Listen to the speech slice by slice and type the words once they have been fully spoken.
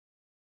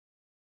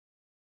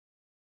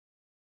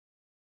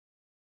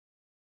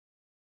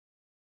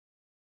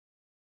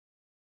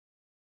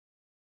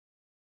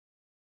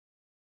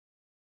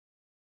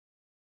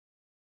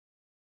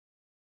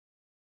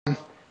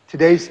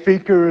Today's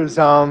speaker is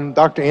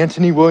Dr.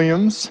 Anthony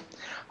Williams.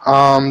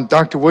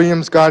 Dr.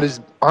 Williams got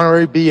his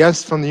honorary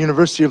BS from the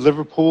University of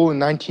Liverpool in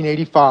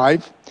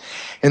 1985,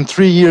 and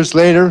 3 years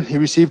later he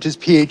received his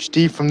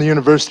PhD from the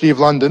University of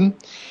London.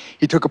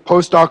 He took a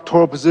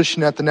postdoctoral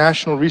position at the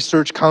National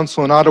Research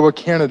Council in Ottawa,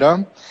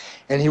 Canada,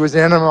 and he was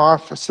an NMR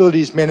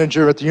facilities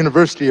manager at the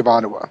University of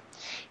Ottawa.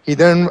 He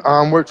then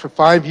worked for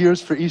 5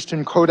 years for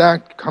Eastern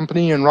Kodak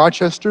Company in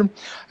Rochester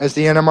as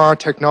the NMR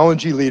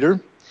technology leader.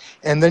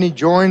 And then he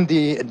joined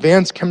the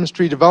Advanced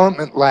Chemistry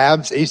Development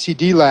Labs,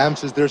 ACD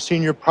Labs, as their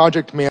senior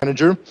project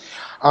manager,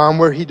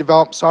 where he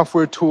developed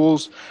software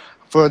tools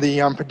for the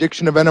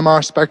prediction of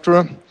NMR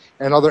spectra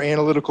and other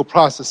analytical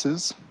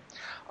processes.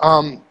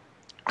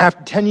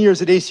 After 10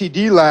 years at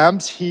ACD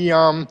Labs, he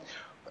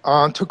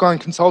took on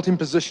consulting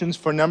positions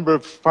for a number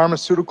of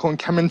pharmaceutical and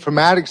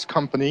cheminformatics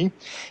company.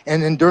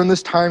 And then during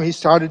this time, he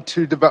started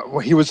to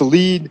develop, he was a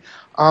lead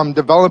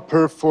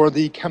developer for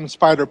the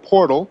ChemSpider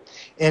portal.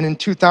 And in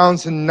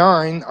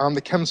 2009,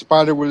 the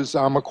ChemSpider was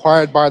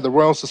acquired by the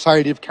Royal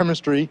Society of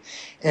Chemistry,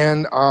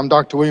 and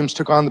Dr. Williams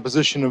took on the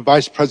position of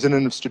Vice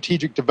President of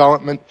Strategic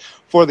Development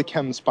for the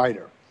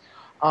ChemSpider.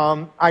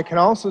 I can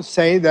also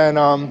say that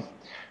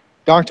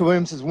Dr.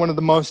 Williams is one of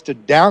the most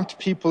adept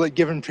people at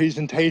giving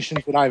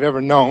presentations that I've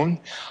ever known.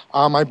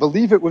 I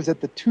believe it was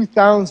at the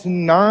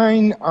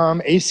 2009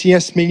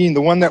 ACS meeting,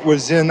 the one that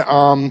was in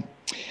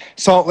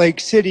Salt Lake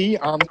City.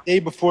 The day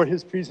before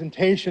his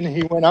presentation,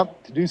 he went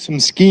up to do some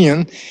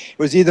skiing. It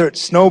was either at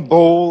Snow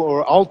Bowl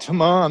or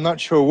Altima, I'm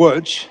not sure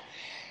which,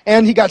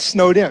 and he got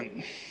snowed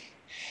in.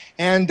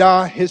 And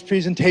his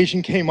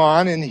presentation came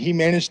on, and he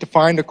managed to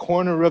find a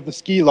corner of the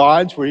ski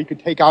lodge where he could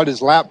take out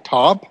his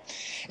laptop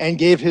and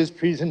gave his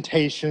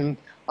presentation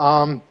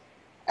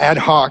ad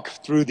hoc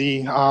through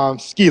the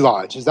ski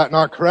lodge. Is that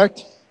not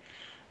correct?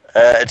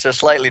 It's a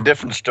slightly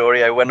different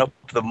story. I went up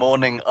the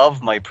morning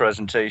of my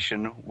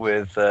presentation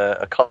with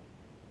a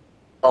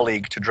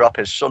colleague to drop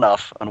his son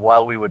off, and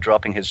while we were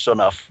dropping his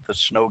son off, the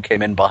snow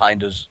came in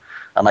behind us,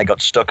 and I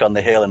got stuck on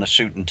the hill in a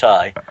suit and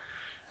tie,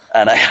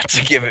 and I had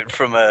to give it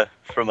from a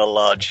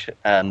lodge.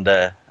 And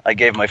I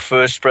gave my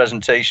first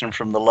presentation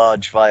from the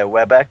lodge via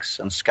WebEx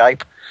and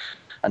Skype,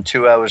 and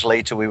 2 hours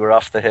later we were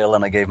off the hill,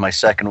 and I gave my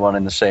second one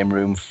in the same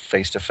room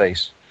face to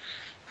face.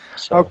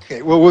 So.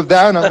 Okay, well, with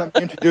that, I'll let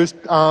me introduce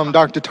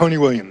Dr. Tony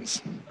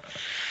Williams.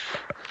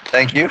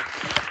 Thank you.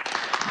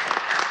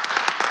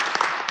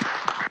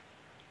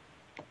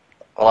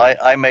 Well,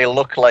 I may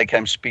look like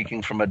I'm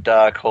speaking from a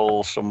dark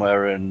hole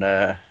somewhere in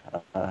the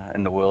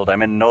world.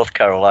 I'm in North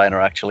Carolina,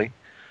 actually.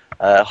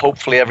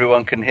 Hopefully,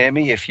 everyone can hear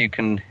me. If you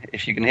can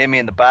hear me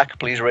in the back,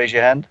 please raise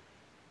your hand.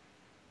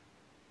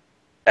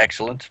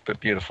 Excellent, but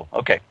beautiful.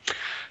 Okay,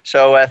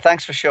 so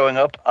thanks for showing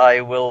up.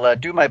 I will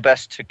do my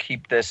best to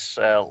keep this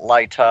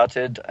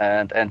light-hearted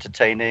and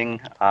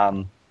entertaining,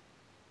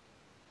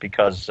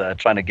 because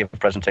trying to give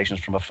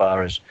presentations from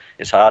afar is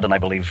hard, and I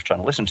believe trying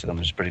to listen to them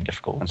is pretty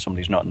difficult when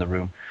somebody's not in the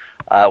room.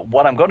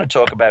 What I'm going to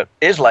talk about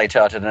is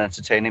light-hearted and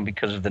entertaining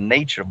because of the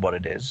nature of what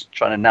it is,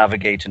 trying to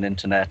navigate an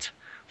internet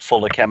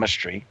full of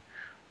chemistry.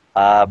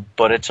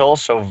 But it's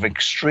also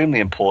extremely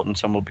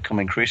important and will become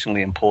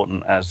increasingly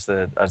important as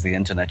the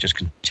internet just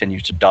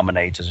continues to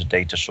dominate as a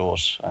data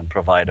source and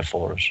provider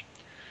for us.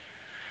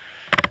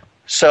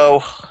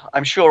 So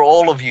I'm sure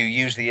all of you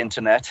use the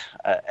internet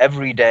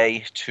every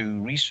day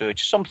to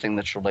research something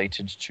that's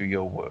related to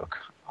your work.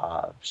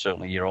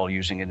 Certainly you're all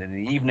using it in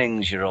the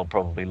evenings, you're all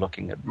probably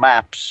looking at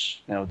maps,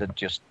 that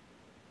just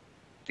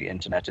the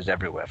internet is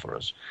everywhere for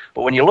us.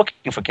 But when you're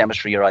looking for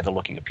chemistry, you're either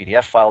looking at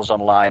PDF files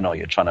online, or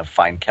you're trying to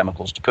find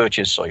chemicals to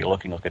purchase, or you're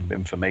looking at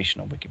information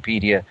on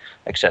Wikipedia,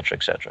 etc.,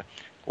 etc.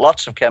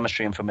 Lots of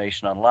chemistry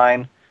information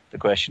online. The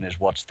question is,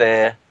 what's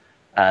there,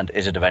 and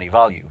is it of any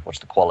value? What's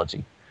the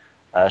quality?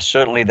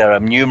 Certainly, there are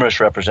numerous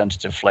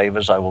representative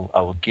flavors. I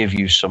will give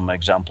you some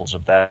examples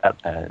of that,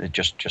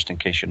 just in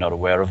case you're not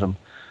aware of them.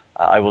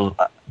 I will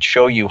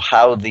show you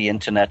how the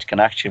internet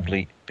can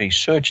actually be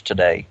searched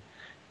today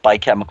by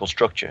chemical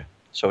structure.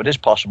 So it is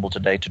possible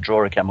today to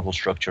draw a chemical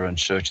structure and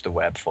search the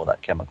web for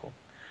that chemical.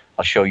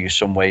 I'll show you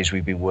some ways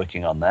we've been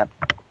working on that.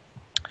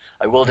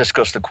 I will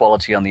discuss the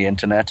quality on the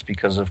internet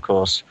because, of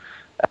course,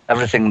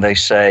 everything they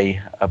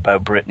say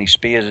about Britney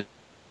Spears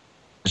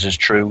is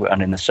true,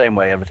 and in the same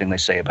way, everything they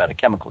say about a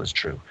chemical is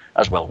true,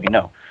 as well we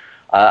know.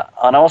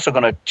 I'm also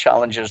going to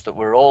challenge us that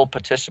we're all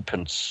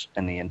participants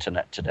in the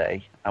internet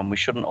today, and we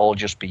shouldn't all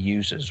just be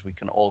users. We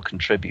can all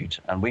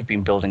contribute, and we've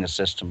been building a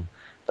system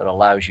that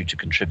allows you to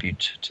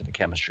contribute to the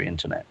chemistry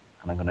internet.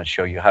 And I'm going to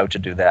show you how to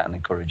do that and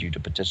encourage you to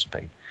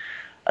participate.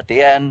 At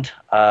the end,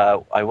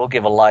 I will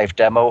give a live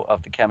demo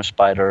of the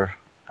ChemSpider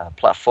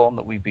platform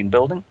that we've been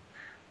building.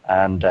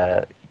 And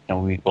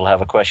we will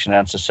have a question and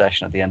answer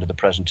session at the end of the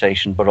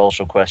presentation, but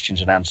also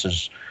questions and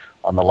answers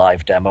on the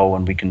live demo,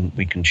 and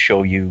we can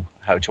show you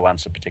how to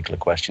answer particular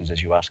questions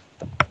as you ask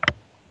them.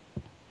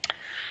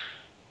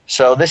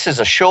 So this is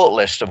a short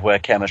list of where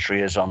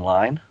chemistry is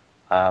online.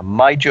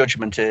 My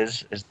judgment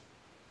is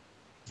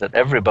that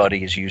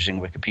everybody is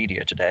using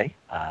Wikipedia today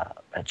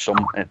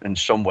in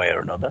some way or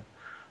another.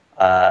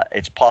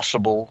 It's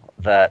possible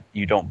that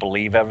you don't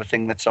believe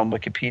everything that's on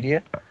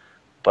Wikipedia,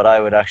 but I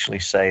would actually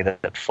say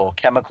that for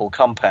chemical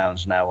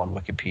compounds now on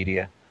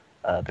Wikipedia,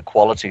 the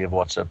quality of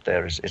what's up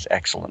there is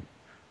excellent.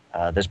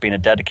 There's been a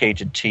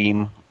dedicated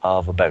team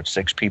of about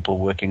 6 people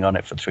working on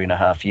it for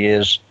 3.5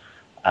 years,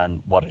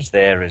 and what is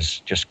there is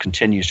just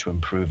continues to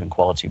improve in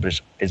quality, but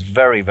is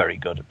very, very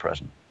good at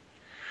present.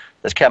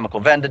 There's chemical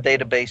vendor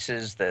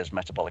databases, there's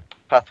metabolic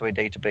pathway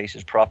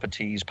databases,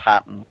 properties,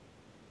 patents,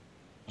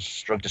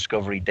 drug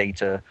discovery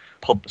data,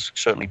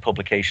 certainly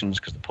publications,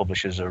 because the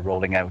publishers are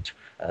rolling out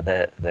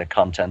their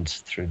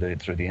content through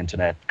the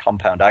internet.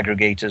 Compound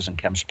aggregators, and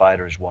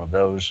ChemSpider is one of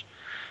those.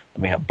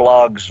 And we have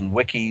blogs and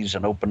wikis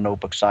and open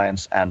notebook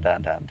science, and.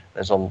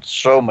 There's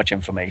so much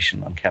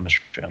information on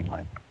chemistry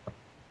online.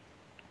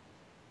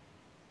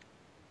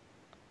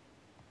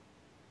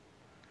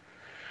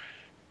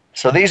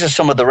 So these are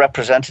some of the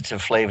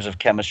representative flavors of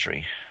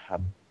chemistry.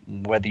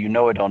 Whether you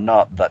know it or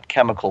not, that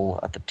chemical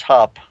at the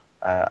top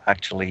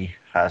actually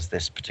has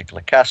this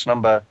particular CAS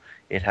number.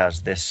 It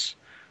has this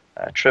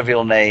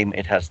trivial name.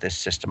 It has this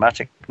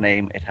systematic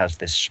name. It has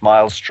this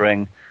SMILE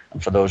string.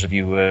 And for those of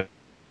you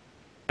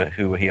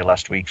who were here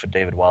last week for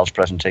David Wild's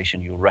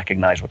presentation, you'll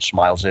recognize what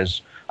SMILES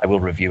is. I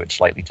will review it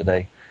slightly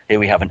today. Here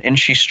we have an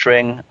INCHI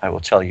string. I will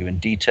tell you in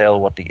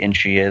detail what the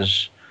INCHI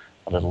is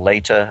a little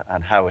later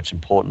and how it's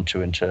important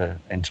to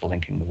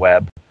interlinking the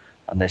web.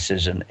 And this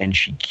is an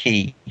INCHI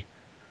key,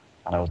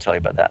 and I will tell you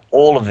about that.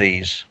 All of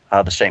these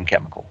are the same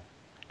chemical.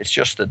 It's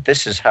just that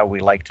this is how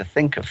we like to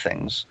think of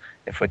things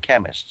if we're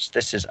chemists.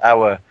 This is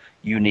our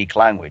unique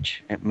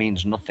language. It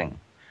means nothing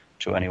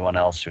to anyone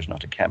else who's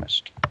not a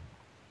chemist.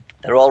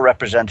 They're all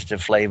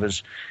representative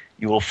flavors.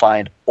 You will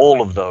find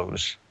all of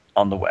those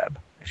on the web.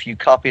 If you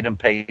copied and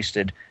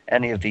pasted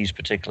any of these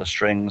particular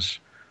strings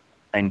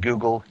in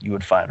Google, you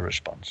would find a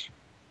response.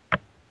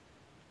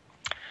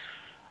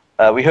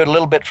 We heard a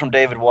little bit from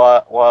David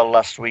Weil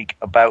last week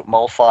about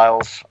mol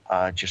files.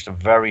 Just a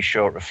very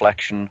short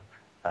reflection.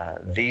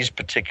 These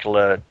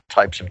particular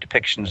types of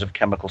depictions of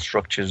chemical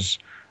structures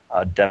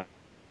are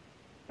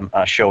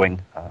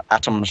showing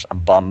atoms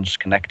and bonds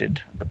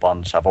connected. The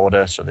bonds have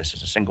order, so this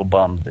is a single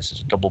bond, this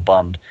is a double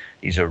bond.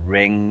 These are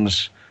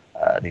rings.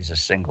 These are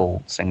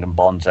single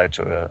bonds out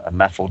to a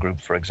methyl group,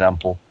 for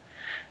example.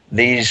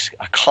 These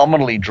are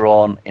commonly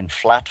drawn in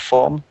flat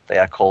form. They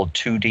are called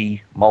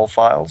 2D mol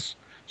files.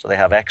 So they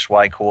have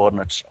XY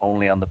coordinates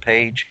only on the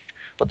page,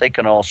 but they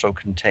can also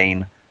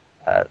contain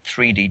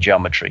 3D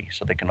geometry.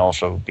 So they can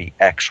also be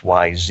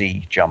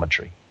XYZ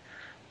geometry.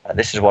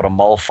 This is what a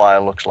mol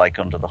file looks like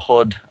under the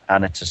hood,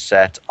 and it's a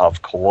set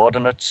of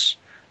coordinates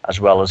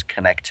as well as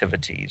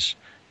connectivities.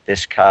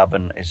 This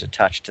carbon is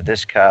attached to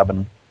this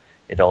carbon.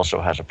 It also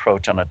has a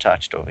proton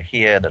attached over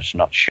here that's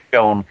not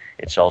shown.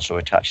 It's also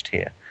attached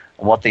here.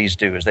 And what these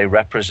do is they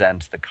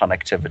represent the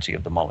connectivity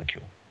of the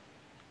molecule.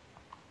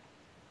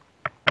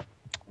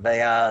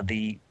 They are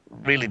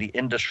really the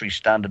industry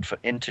standard for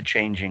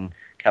interchanging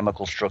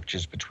chemical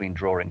structures between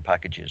drawing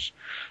packages.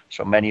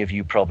 So many of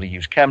you probably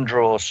use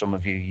ChemDraw, some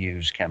of you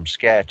use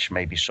ChemSketch,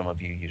 maybe some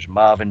of you use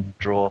Marvin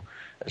Draw.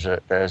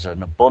 There's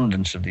an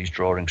abundance of these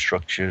drawing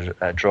structures,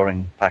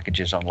 drawing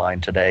packages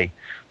online today.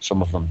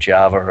 Some of them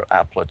Java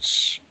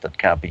applets that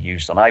can't be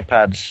used on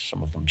iPads,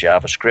 some of them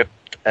JavaScript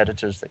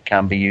editors that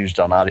can be used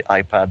on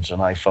iPads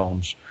and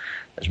iPhones.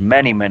 There's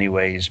many, many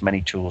ways,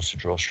 many tools to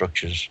draw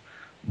structures,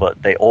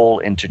 but they all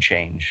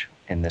interchange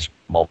in this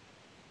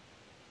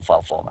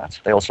file format.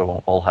 They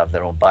also all have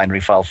their own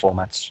binary file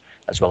formats,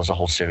 as well as a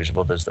whole series of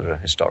others that are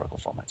historical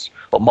formats.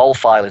 But mol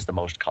file is the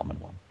most common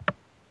one.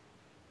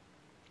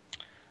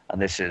 And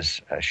this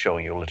is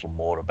showing you a little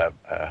more about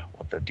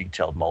what the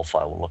detailed mol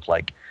file will look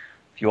like.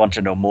 If you want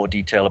to know more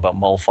detail about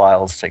mol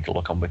files, take a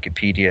look on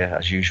Wikipedia.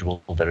 As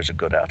usual, there is a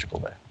good article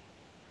there.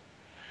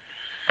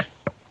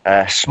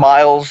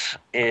 SMILES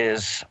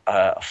is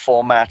a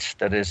format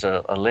that is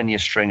a linear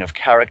string of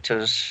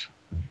characters.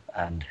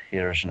 And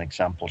here is an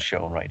example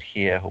shown right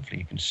here. Hopefully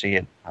you can see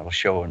it. I will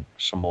show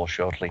some more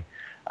shortly.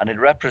 And it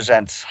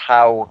represents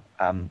how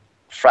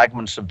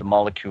fragments of the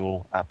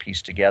molecule are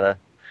pieced together.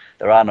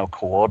 There are no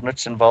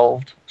coordinates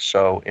involved.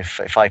 So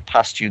if I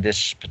passed you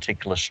this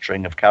particular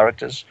string of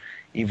characters,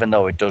 even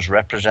though it does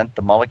represent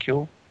the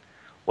molecule,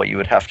 what you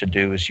would have to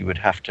do is you would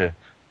have to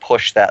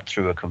push that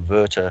through a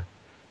converter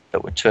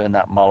that would turn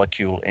that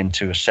molecule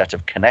into a set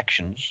of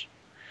connections.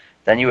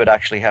 Then you would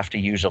actually have to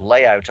use a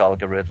layout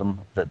algorithm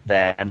that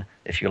then,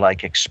 if you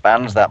like,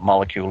 expands that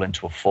molecule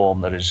into a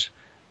form that is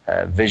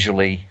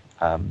visually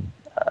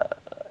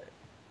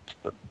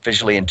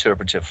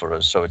interpretive for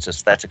us, so it's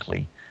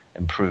aesthetically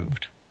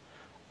improved.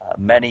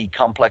 Many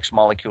complex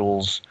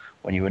molecules,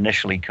 when you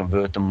initially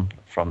convert them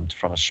from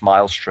a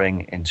SMILE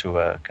string into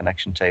a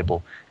connection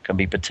table, can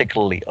be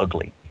particularly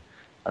ugly.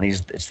 And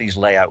it's these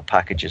layout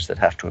packages that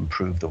have to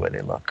improve the way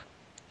they look.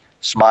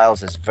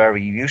 SMILES is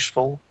very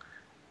useful.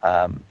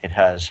 It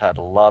has had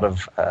a lot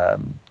of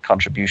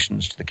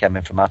contributions to the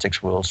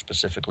cheminformatics world,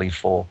 specifically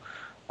for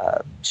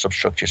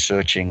substructure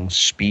searching,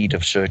 speed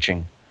of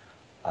searching.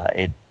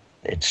 It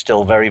It's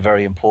still very,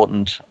 very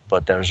important,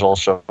 but there's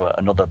also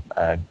another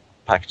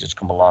package that's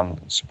come along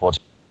that supports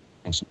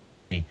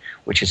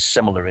which is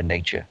similar in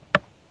nature.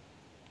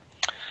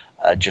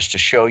 Just to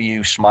show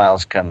you,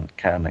 smiles can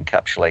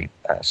encapsulate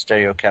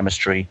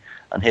stereochemistry,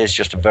 and here's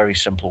just a very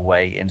simple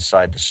way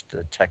inside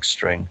the text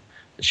string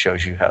that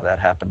shows you how that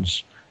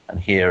happens. And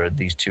here are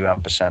these 2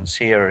 ampersands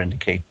here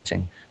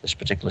indicating this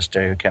particular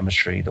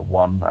stereochemistry. The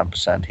 1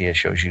 ampersand here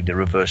shows you the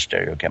reverse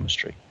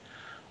stereochemistry.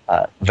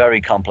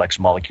 Very complex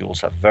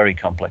molecules have very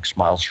complex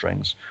smile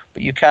strings,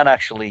 but you can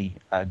actually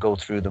go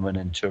through them and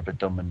interpret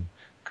them and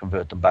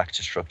convert them back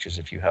to structures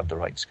if you have the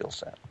right skill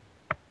set.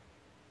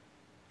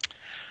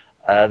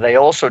 They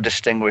also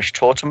distinguish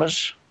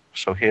tautomers.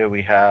 So here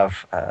we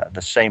have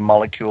the same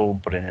molecule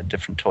but in a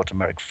different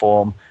tautomeric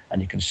form, and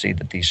you can see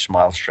that these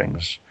smile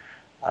strings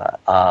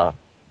are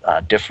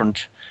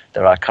different.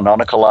 There are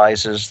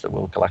canonicalizers that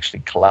will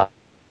actually collapse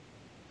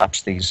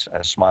these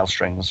smile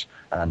strings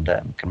and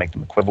can make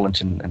them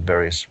equivalent in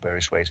various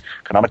ways.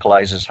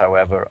 Canonicalizers,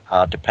 however,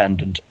 are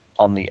dependent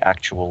on the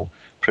actual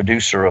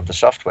producer of the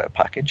software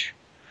package.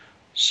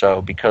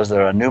 So because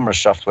there are numerous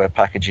software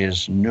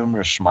packages,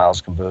 numerous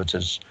smiles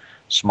converters,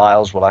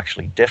 smiles will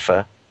actually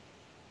differ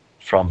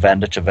from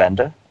vendor to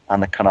vendor,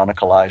 and the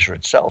canonicalizer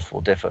itself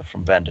will differ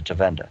from vendor to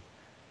vendor.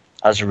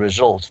 As a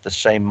result, the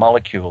same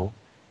molecule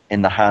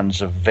in the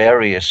hands of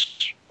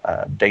various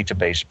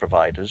database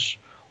providers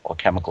or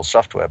chemical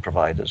software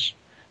providers,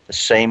 the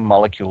same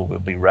molecule will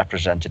be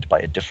represented by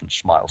a different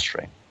smile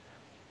string.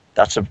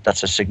 That's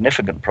a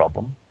significant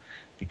problem,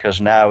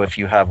 because now if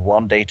you have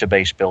one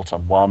database built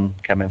on one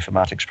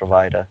cheminformatics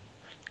provider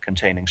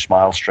containing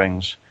smile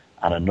strings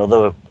and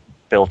another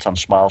built on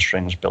smile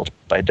strings built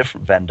by a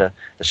different vendor,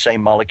 the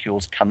same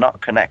molecules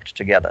cannot connect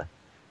together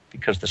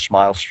because the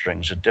smile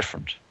strings are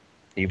different,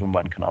 even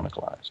when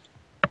canonicalized.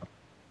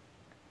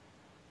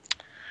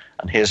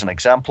 And here's an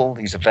example.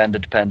 These are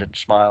vendor-dependent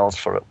smiles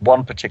for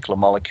one particular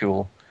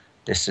molecule.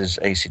 This is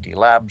ACD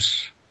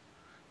Labs.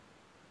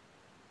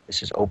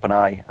 This is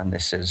OpenEye, and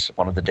this is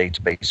one of the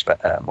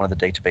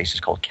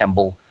databases called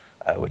Chembl,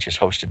 which is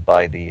hosted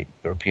by the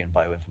European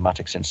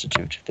Bioinformatics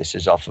Institute. This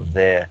is off of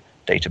their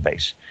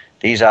database.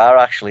 These are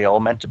actually all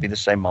meant to be the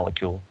same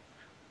molecule,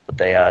 but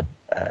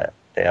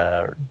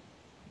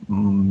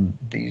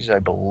these, I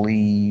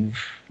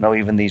believe, no,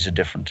 even these are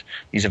different.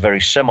 These are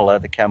very similar,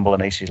 the Chembl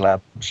and ACD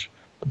Labs,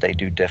 but they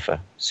do differ.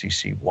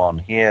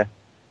 CC1 here,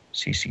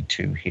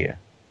 CC2 here.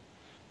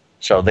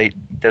 So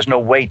there's no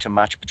way to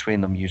match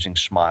between them using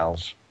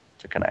smiles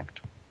to connect.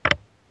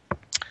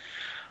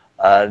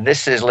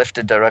 This is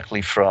lifted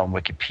directly from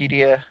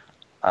Wikipedia.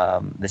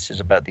 This is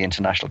about the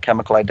International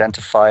Chemical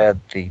Identifier.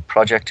 The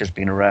project has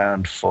been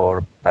around for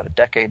about a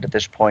decade at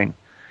this point.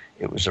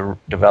 It was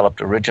developed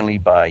originally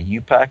by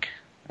UPAC,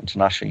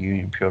 International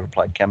Union of Pure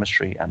Applied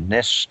Chemistry, and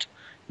NIST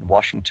in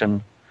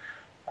Washington.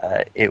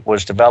 It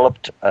was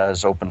developed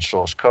as open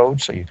source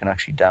code, so you can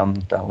actually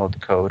download the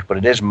code, but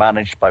it is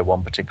managed by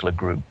one particular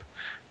group,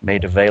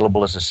 made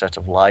available as a set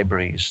of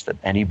libraries that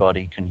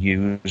anybody can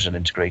use and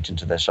integrate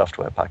into their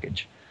software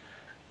package.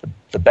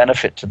 The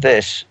benefit to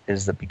this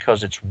is that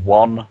because it's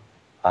one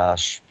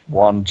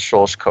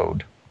source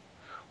code,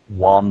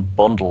 one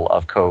bundle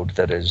of code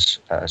that is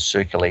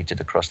circulated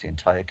across the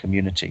entire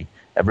community,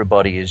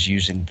 everybody is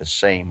using the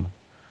same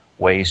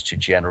ways to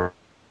generate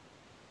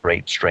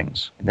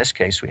strings. In this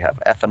case, we have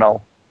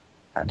ethanol,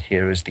 and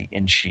here is the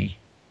INSHI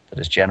that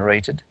is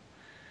generated.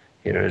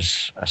 Here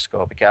is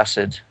ascorbic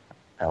acid,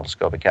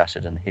 L-ascorbic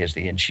acid, and here's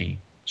the INSHI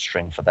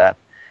string for that.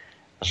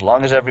 As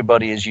long as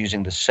everybody is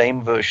using the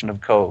same version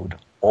of code,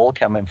 all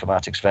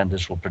cheminformatics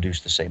vendors will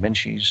produce the same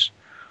INSHIs.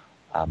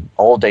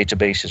 All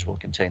databases will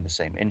contain the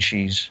same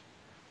INSHIs,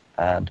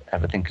 and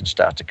everything can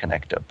start to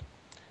connect up.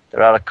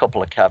 There are a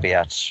couple of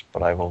caveats,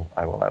 but I will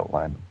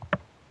outline them.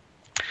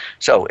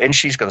 So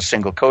INSHI's got a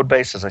single code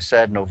base, as I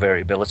said, no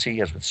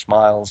variability, as with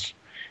smiles.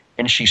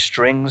 INSHI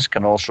strings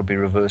can also be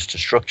reversed to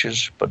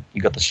structures, but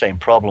you got the same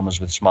problem as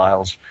with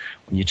smiles.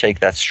 When you take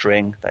that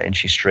string, that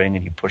INSHI string,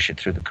 and you push it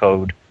through the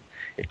code,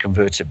 it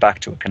converts it back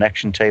to a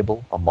connection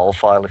table, a mol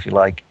file if you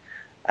like,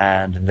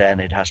 and then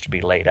it has to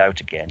be laid out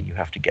again. You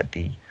have to get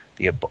the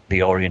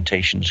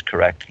orientations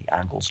correct, the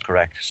angles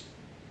correct,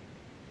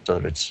 so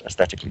that it's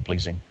aesthetically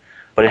pleasing.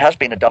 But it has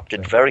been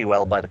adopted very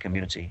well by the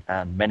community,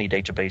 and many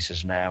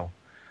databases now,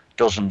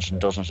 dozens and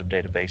dozens of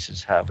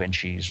databases have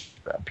INSHIs.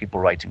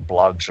 People writing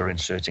blogs are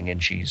inserting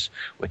INSHIs.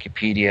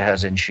 Wikipedia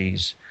has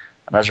INSHIs.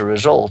 And as a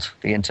result,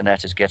 the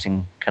internet is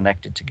getting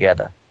connected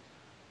together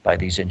by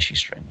these INSHI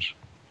strings.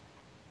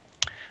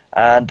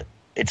 And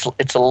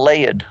it's a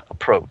layered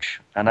approach.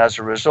 And as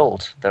a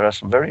result, there are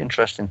some very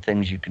interesting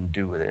things you can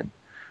do with it.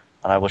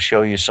 And I will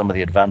show you some of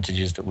the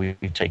advantages that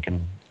we've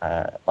taken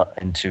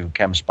into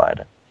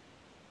ChemSpider.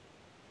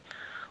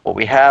 What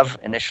we have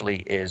initially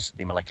is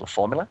the molecular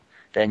formula.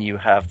 Then you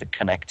have the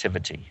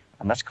connectivity,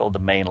 and that's called the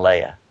main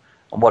layer.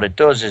 And what it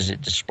does is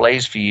it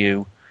displays for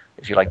you,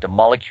 if you like, the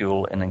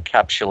molecule and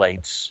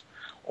encapsulates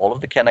all of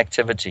the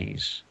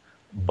connectivities,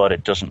 but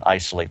it doesn't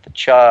isolate the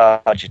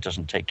charge, it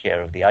doesn't take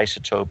care of the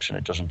isotopes, and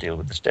it doesn't deal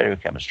with the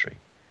stereochemistry.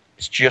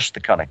 It's just the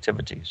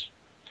connectivities.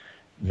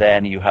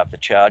 Then you have the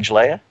charge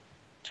layer,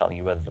 telling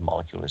you whether the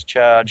molecule is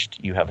charged.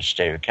 You have a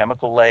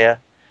stereochemical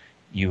layer.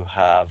 You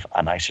have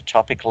an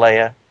isotopic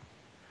layer.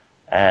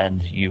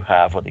 And you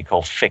have what they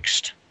call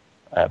fixed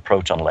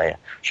proton layer.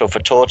 So for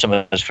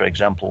tautomers, for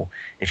example,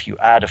 if you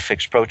add a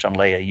fixed proton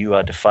layer, you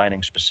are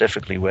defining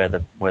specifically where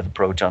the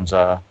protons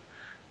are,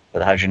 where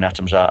the hydrogen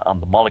atoms are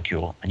on the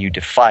molecule, and you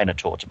define a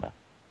tautomer.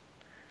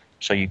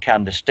 So you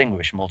can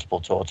distinguish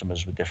multiple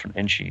tautomers with different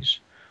inches.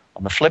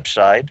 On the flip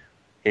side,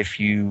 if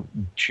you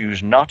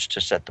choose not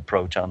to set the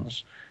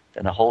protons,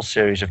 then a whole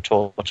series of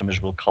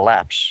tautomers will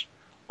collapse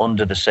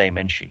under the same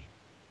inchi,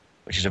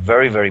 which is a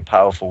very, very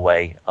powerful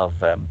way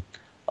of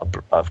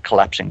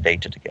collapsing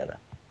data together.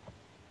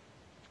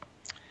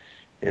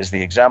 Here's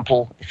the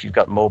example. If you've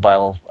got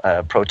mobile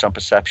proton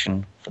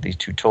perception for these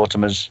two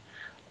tautomers,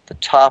 the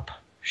top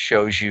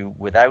shows you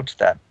without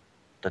that,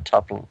 the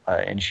top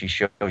inchi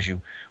shows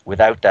you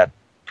without that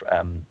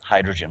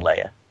hydrogen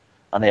layer,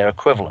 and they are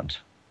equivalent.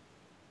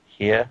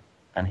 Here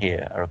and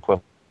here are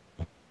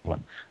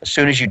equivalent. As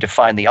soon as you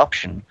define the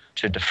option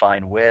to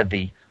define where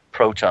the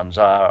protons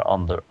are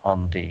on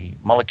the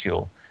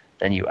molecule,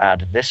 then you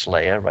add this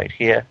layer right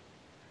here,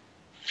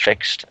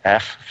 fixed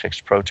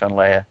proton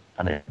layer,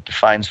 and it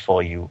defines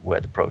for you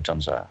where the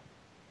protons are.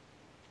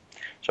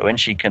 So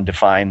inchi can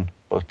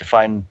both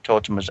define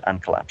tautomers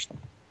and collapse them.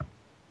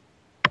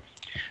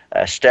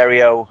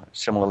 Stereo,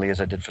 similarly as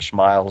I did for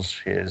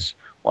SMILES, here's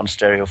one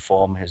stereo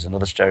form, here's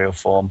another stereo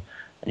form,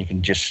 and you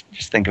can just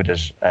think of it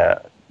as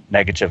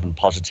negative and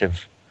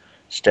positive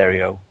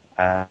stereo,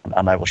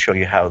 and I will show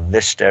you how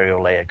this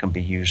stereo layer can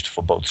be used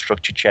for both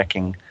structure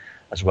checking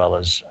as well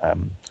as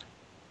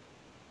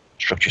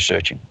structure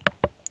searching.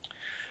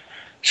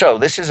 So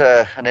this is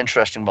an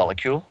interesting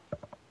molecule.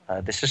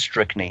 This is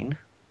strychnine,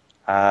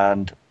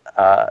 and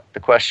the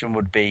question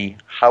would be,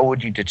 how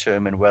would you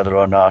determine whether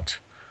or not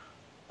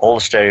all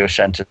the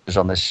stereocenters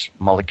on this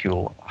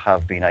molecule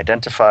have been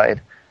identified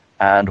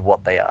and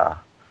what they are?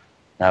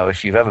 Now,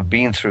 if you've ever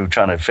been through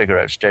trying to figure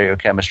out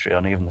stereochemistry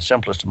on even the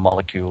simplest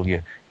molecule,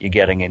 you're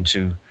getting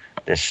into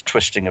this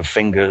twisting of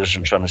fingers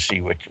and trying to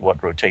see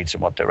what rotates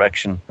in what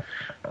direction.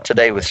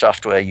 Today with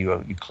software,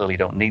 you clearly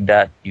don't need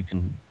that. You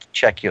can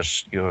check your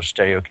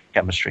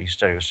stereochemistry,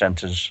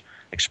 stereocenters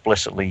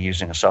explicitly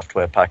using a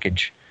software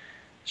package.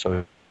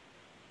 So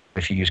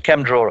if you use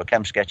ChemDraw or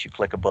ChemSketch, you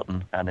click a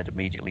button and it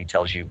immediately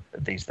tells you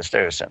that these are the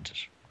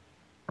stereocenters.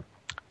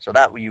 So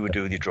that you would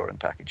do with your drawing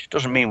package.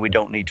 Doesn't mean we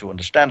don't need to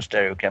understand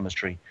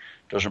stereochemistry.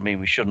 Doesn't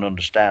mean we shouldn't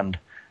understand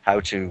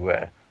how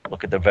to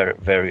look at the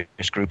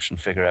various groups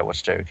and figure out what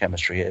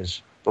stereochemistry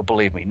is. But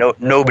believe me,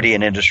 nobody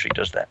in industry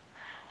does that.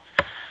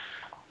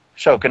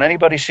 So can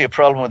anybody see a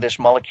problem with this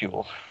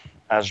molecule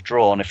as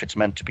drawn if it's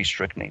meant to be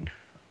strychnine?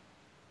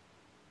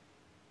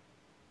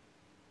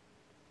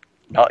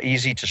 Not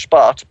easy to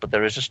spot, but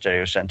there is a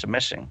stereocenter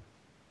missing.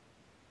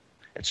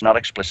 It's not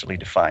explicitly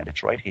defined.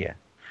 It's right here.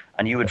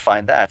 And you would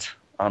find that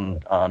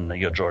on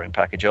your drawing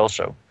package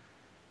also.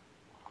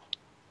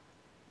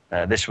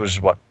 This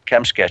was what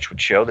ChemSketch would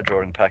show, the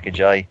drawing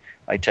package I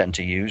tend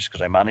to use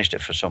because I managed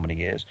it for so many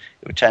years.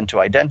 It would tend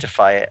to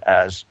identify it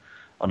as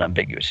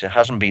unambiguous. It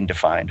hasn't been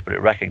defined, but it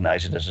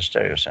recognizes it as a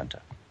stereocenter.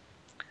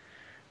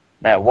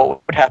 Now,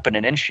 what would happen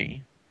in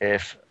inchi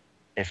if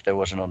there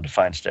was an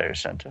undefined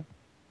stereocenter?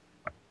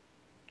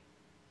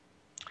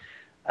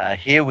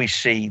 Here we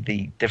see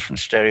the different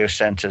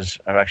stereocenters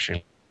are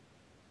actually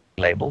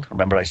labeled.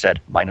 Remember I said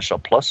minus or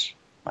plus,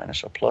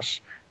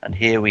 and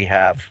here we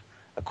have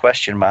a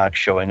question mark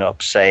showing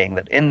up saying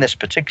that in this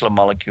particular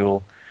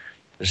molecule,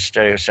 there's a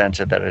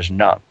stereocenter that is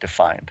not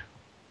defined.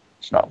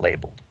 It's not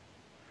labeled.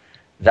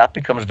 That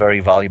becomes very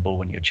valuable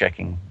when you're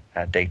checking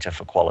data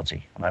for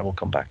quality, and I will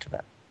come back to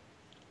that.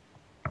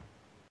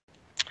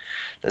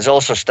 There's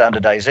also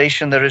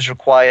standardization that is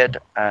required,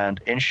 and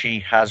inchi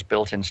has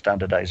built-in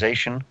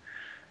standardization.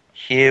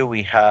 Here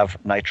we have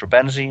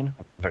nitrobenzene,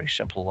 a very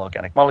simple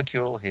organic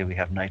molecule. Here we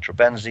have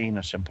nitrobenzene,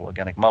 a simple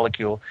organic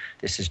molecule.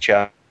 This is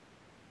charge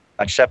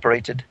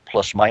separated,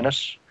 plus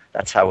minus.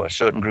 That's how a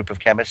certain group of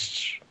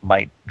chemists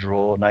might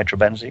draw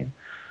nitrobenzene.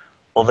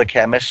 Other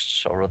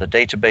chemists or other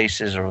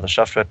databases or other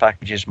software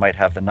packages might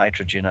have the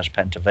nitrogen as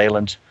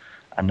pentavalent,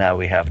 and now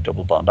we have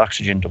double bond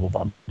oxygen,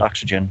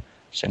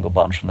 single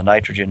bond from the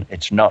nitrogen.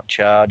 It's not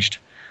charged.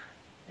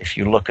 If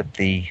you look at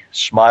the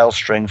SMILE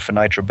string for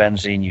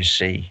nitrobenzene, you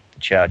see the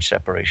charge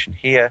separation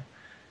here.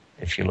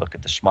 If you look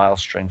at the SMILE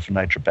string for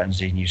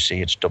nitrobenzene, you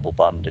see it's double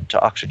bonded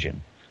to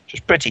oxygen. So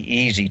it's pretty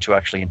easy to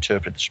actually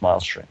interpret the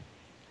SMILE string.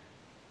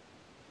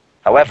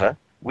 However,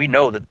 we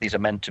know that these are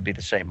meant to be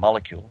the same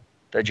molecule.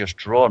 They're just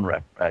drawn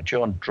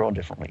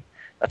differently.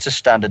 That's a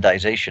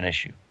standardization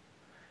issue.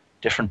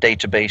 Different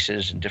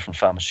databases and different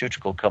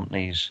pharmaceutical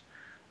companies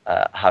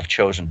have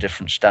chosen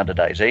different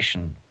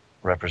standardization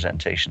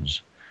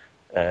representations.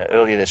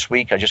 Earlier this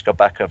week, I just got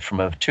back up from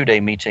a 2-day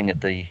meeting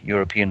at the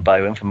European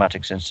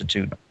Bioinformatics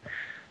Institute.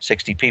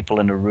 60 people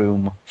in a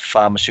room,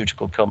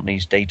 pharmaceutical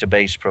companies,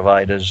 database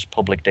providers,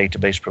 public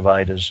database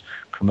providers,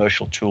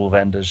 commercial tool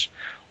vendors,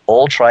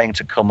 all trying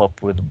to come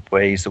up with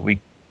ways that we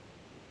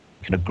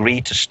can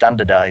agree to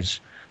standardize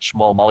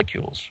small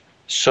molecules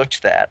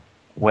such that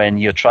when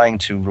you're trying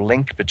to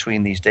link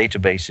between these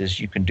databases,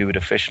 you can do it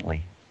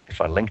efficiently.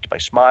 If I linked by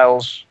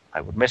smiles,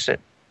 I would miss it.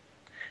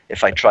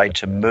 If I tried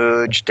to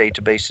merge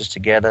databases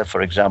together,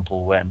 for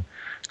example, when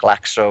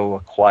Glaxo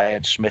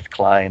acquired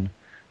SmithKline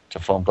to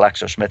form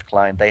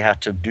GlaxoSmithKline, they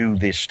had to do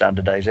this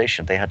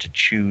standardization. They had to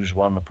choose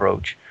one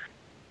approach.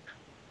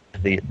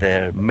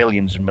 There are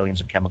millions and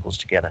millions of chemicals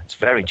together. It's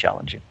very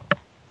challenging.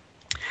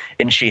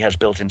 INSHI has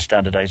built-in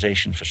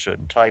standardization for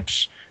certain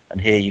types,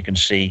 and here you can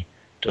see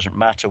it doesn't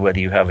matter whether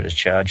you have it as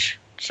charge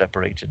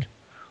separated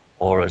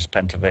or as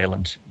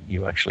pentavalent,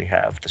 you actually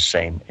have the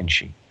same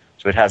INSHI.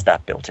 So it has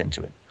that built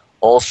into it.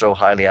 Also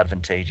highly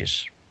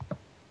advantageous.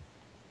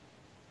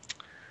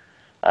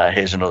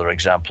 Here's another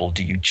example.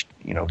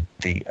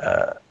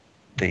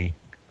 The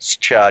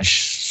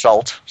charged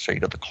salt, so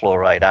you've got the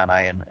chloride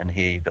anion, and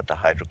here you've got the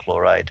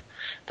hydrochloride.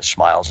 The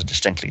smiles are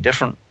distinctly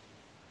different.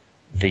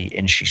 The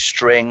INSHI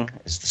string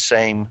is the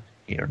same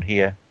here and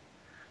here.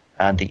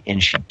 And the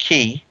INSHI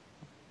key,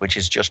 which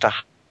is just a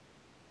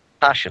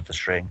hash of the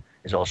string,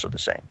 is also the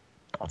same.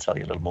 I'll tell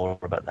you a little more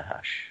about the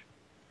hash.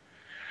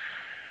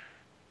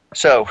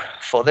 So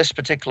for this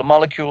particular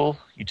molecule,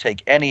 you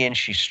take any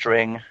INSHI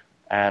string,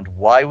 and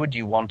why would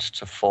you want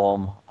to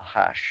form a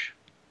hash?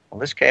 Well,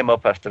 this came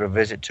up after a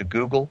visit to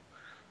Google.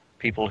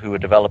 People who were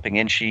developing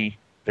INSHI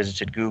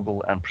visited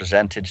Google and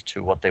presented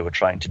to what they were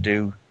trying to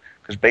do,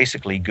 because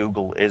basically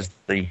Google is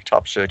the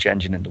top search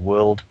engine in the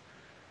world.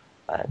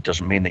 It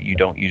doesn't mean that you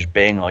don't use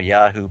Bing or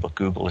Yahoo, but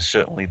Google is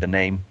certainly the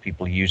name.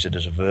 People use it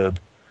as a verb.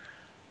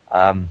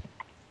 And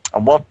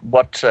what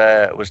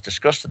was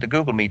discussed at the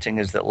Google meeting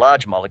is that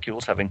large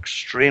molecules have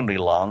extremely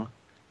long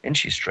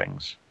INSHI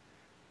strings,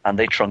 and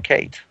they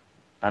truncate.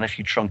 And if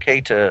you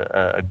truncate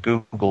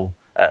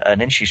an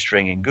INSHI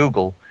string in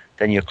Google,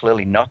 then you're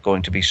clearly not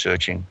going to be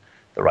searching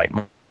the right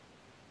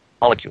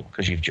molecule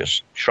because you've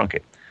just shrunk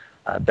it.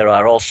 There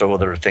are also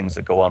other things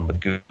that go on with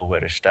Google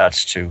where it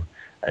starts to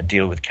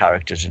deal with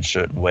characters in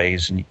certain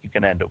ways, and you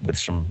can end up with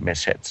some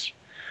mishits.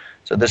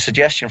 So the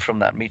suggestion from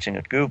that meeting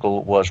at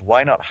Google was,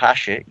 why not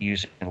hash it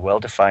using a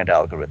well-defined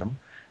algorithm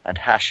and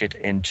hash it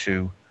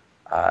into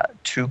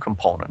two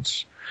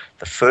components.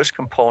 The first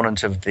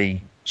component of the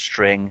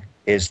string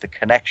is the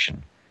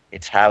connection.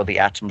 It's how the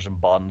atoms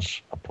and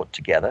bonds are put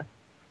together.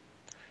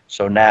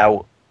 So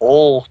now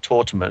all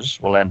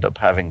tautomers will end up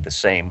having the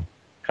same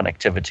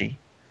connectivity.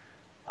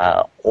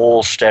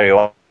 All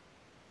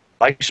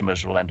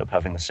stereoisomers will end up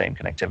having the same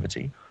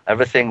connectivity.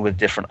 Everything with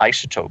different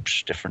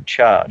isotopes, different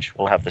charge,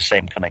 will have the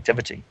same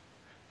connectivity.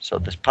 So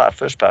this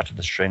first part of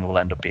the string will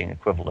end up being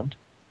equivalent.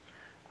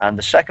 And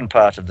the second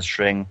part of the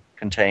string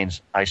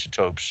contains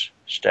isotopes,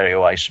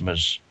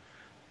 stereoisomers,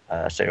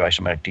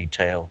 stereoisomeric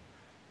detail,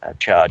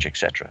 charge,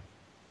 etc.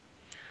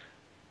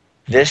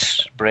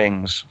 This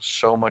brings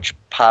so much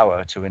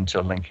power to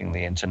interlinking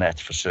the internet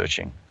for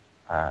searching,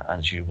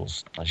 as you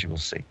will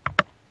see.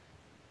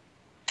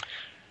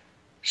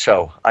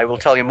 So I will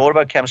tell you more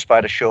about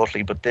ChemSpider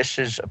shortly, but this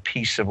is a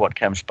piece of what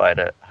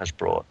ChemSpider has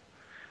brought.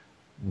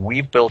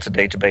 We've built a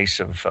database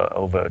of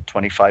over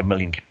 25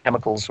 million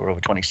chemicals, or over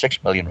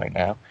 26 million right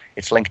now.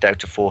 It's linked out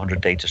to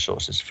 400 data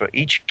sources. For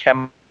each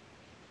chemical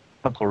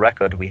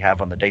record we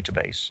have on the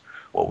database,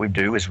 what we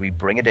do is we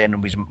bring it in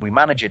and we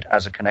manage it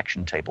as a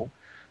connection table.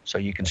 So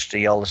you can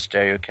see all the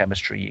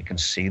stereochemistry, you can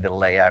see the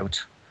layout,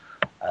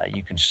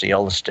 you can see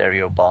all the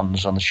stereo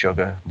bonds on the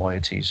sugar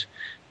moieties.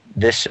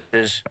 This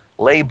is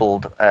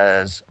labeled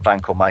as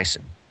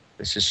vancomycin.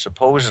 This is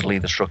supposedly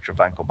the structure of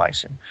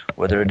vancomycin.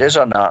 Whether it is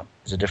or not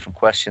is a different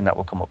question that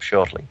will come up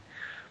shortly.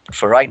 But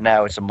for right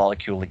now, it's a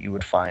molecule that you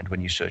would find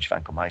when you search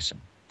vancomycin.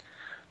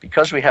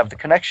 Because we have the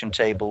connection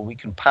table, we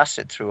can pass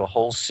it through a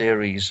whole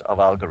series of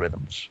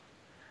algorithms.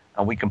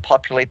 And we can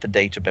populate the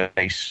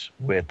database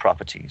with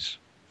properties.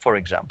 For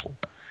example,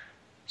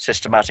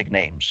 systematic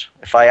names.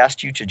 If I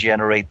asked you to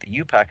generate the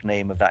UPAC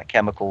name of that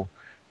chemical,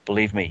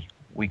 believe me,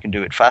 we can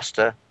do it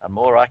faster and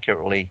more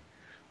accurately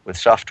with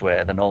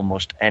software than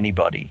almost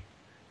anybody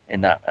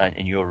in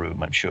your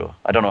room, I'm sure.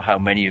 I don't know how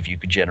many of you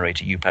could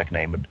generate a UPAC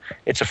name, but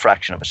it's a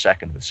fraction of a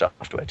second with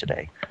software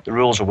today. The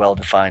rules are well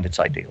defined, it's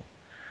ideal.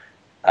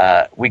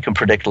 We can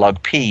predict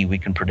log P, we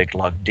can predict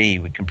log D,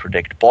 we can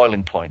predict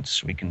boiling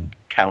points, we can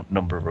count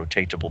number of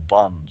rotatable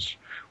bonds.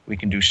 We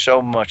can do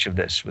so much of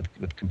this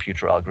with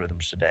computer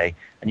algorithms today,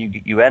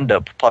 and you end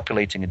up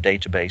populating a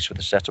database with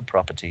a set of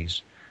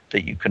properties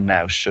that you can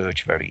now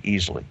search very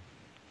easily.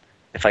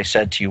 If I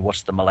said to you,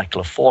 what's the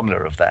molecular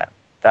formula of that?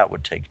 That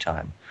would take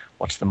time.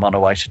 What's the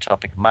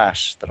monoisotopic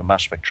mass that a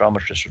mass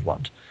spectrometrist would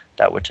want?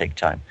 That would take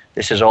time.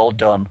 This is all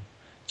done.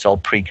 It's all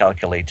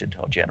pre-calculated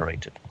or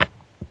generated.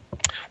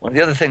 One of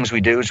the other things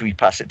we do is we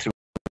pass it through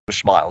a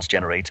SMILES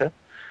generator.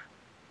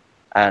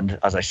 And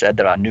as I said,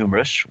 there are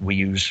numerous. We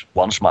use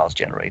one SMILES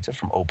generator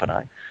from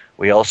OpenEye.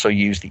 We also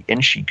use the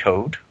INSHI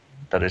code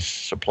that is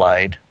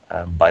supplied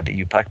by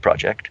the UPAC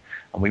project,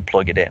 and we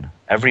plug it in.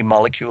 Every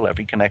molecule,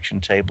 every connection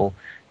table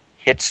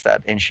hits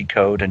that INSHI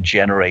code and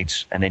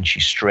generates an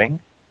INSHI string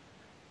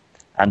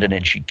and an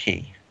INSHI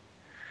key.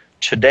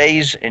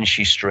 Today's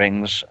INSHI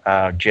strings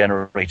are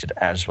generated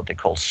as what they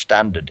call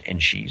standard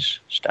INSHIs,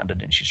 standard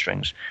INSHI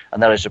strings,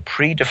 and that is a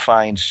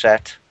predefined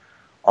set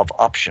of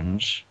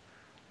options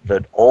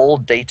that all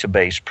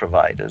database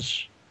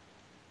providers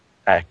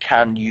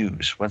can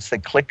use. Once they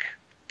click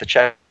the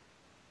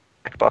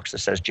checkbox that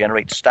says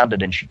generate standard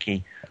INSHI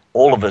key,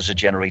 all of us are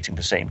generating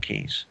the same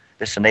keys.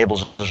 This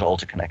enables us all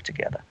to connect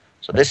together.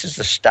 So this is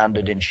the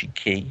standard INSHI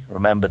key.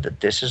 Remember that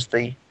this is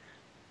the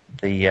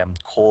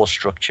core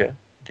structure,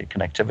 the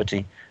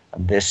connectivity,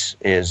 and this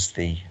is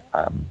the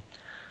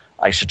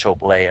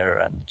isotope layer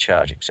and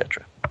charge,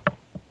 etc.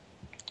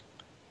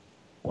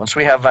 Once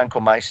we have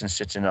vancomycin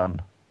sitting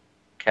on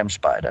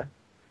ChemSpider,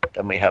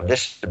 then we have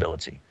this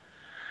ability.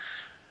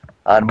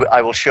 And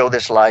I will show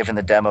this live in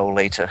the demo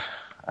later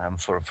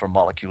for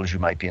molecules you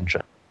might be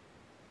interested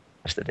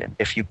in.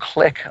 If you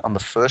click on the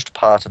first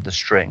part of the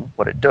string,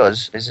 what it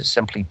does is it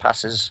simply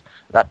passes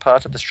that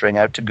part of the string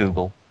out to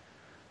Google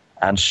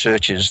and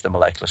searches the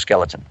molecular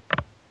skeleton.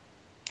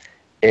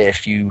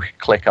 If you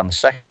click on the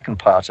second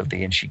part of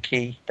the INSHI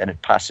key, then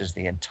it passes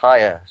the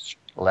entire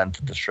length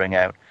of the string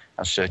out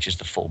and searches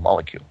the full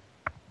molecule.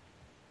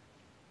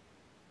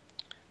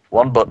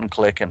 One button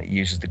click and it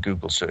uses the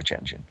Google search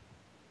engine.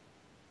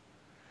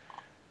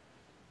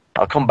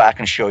 I'll come back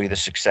and show you the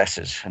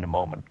successes in a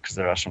moment because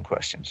there are some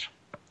questions.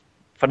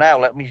 For now,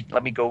 let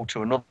me go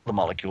to another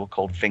molecule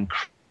called vincristine.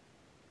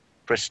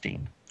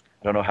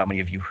 I don't know how many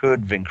of you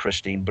heard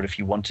vincristine, but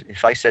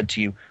if I said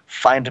to you,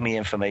 find me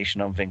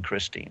information on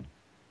vincristine,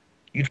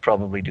 you'd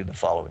probably do the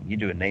following. You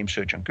do a name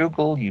search on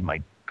Google, you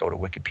might go to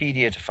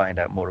Wikipedia to find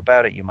out more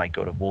about it, you might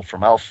go to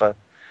Wolfram Alpha,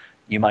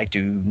 you might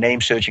do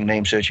name searching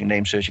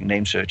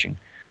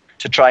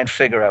to try and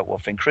figure out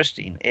what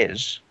vincristine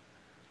is,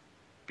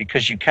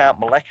 because you can't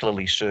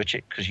molecularly search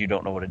it because you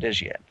don't know what it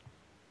is yet.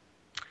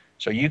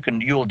 So you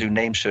will do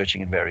name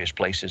searching in various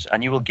places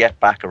and you will get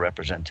back a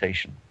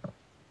representation.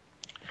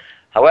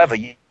 However,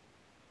 you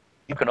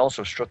can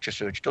also structure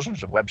search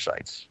dozens of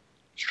websites,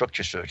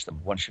 structure search them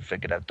once you've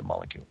figured out the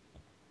molecule.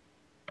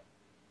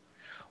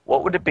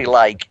 What would it be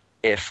like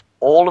if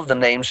all of the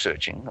name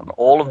searching and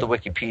all of the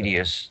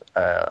Wikipedia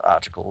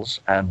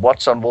articles and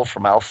what's on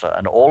Wolfram Alpha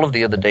and all of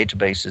the other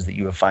databases that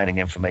you are finding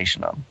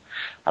information on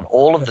and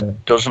all of the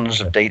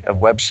dozens of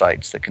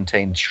websites that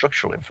contain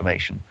structural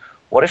information,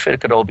 what if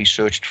it could all be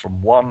searched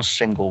from one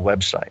single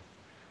website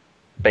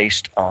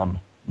based on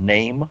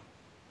name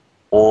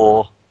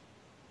or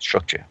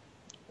structure?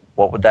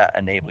 What would that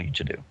enable you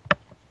to do?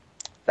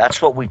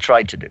 That's what we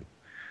tried to do.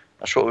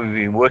 That's what we've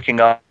been working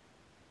on,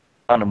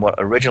 and what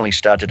originally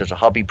started as a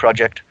hobby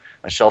project,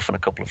 myself and a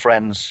couple of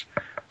friends,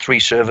 3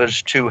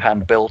 servers, 2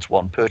 hand-built,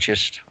 1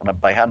 purchased. And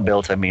by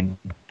hand-built, I mean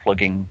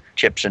plugging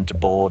chips into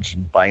boards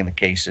and buying the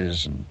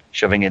cases and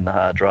shoving in the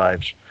hard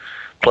drives,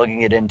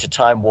 plugging it into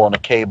Time Warner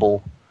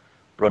cable,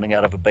 running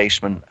out of a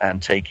basement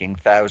and taking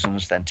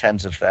thousands, then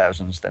tens of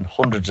thousands, then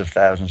hundreds of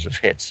thousands of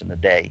hits in a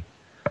day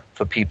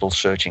for people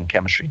searching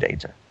chemistry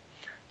data.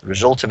 The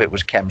result of it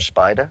was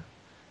ChemSpider.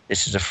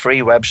 This is a free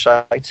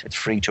website. It's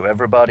free to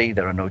everybody.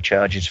 There are no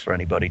charges for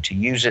anybody to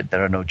use it.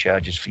 There are no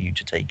charges for you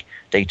to take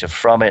data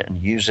from it and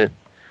use it.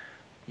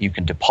 You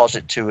can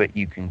deposit to it.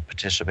 You can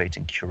participate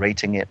in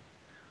curating it.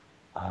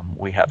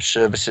 We have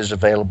services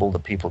available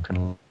that people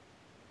can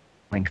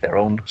link their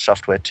own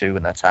software to,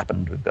 and that's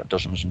happened. We've got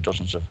dozens and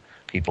dozens of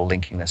people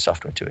linking their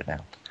software to it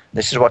now.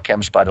 This is what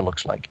ChemSpider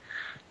looks like.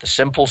 The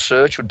simple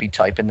search would be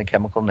type in the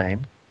chemical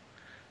name.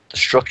 The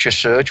structure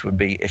search would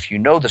be, if you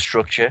know the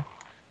structure,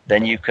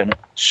 then you can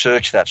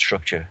search that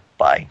structure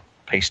by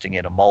pasting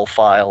in a mol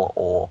file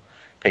or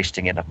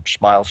pasting in a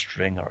SMILE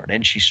string or an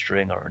INSHI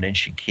string or an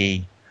INSHI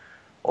key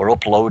or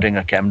uploading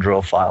a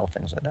ChemDraw file,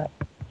 things like that.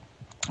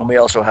 And we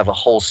also have a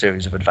whole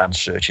series of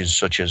advanced searches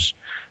such as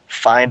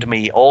find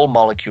me all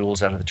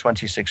molecules out of the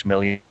 26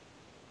 million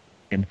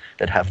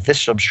that have this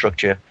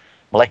substructure,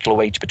 molecular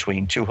weight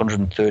between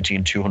 230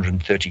 and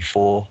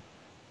 234,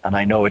 and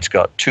I know it's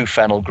got 2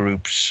 phenyl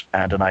groups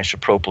and an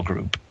isopropyl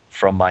group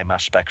from my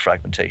mass spec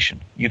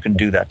fragmentation. You can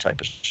do that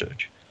type of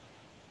search.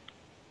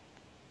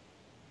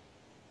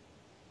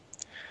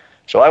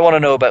 So I want to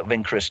know about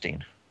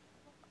vincristine.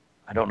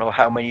 I don't know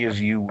how many of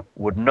you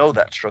would know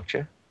that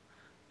structure,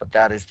 but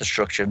that is the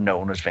structure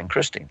known as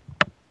vincristine,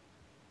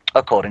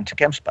 according to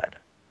ChemSpider.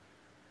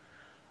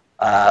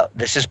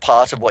 This is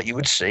part of what you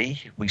would see.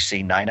 We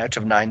see 9 out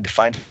of 9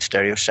 defined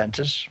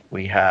stereocenters.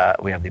 We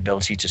have the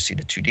ability to see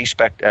the 2D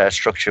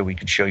structure. We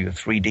can show you a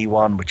 3D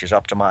one, which is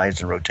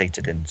optimized and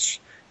rotated in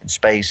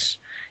space.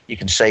 You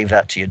can save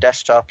that to your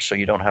desktop so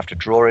you don't have to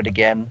draw it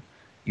again.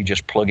 You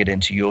just plug it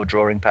into your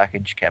drawing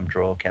package,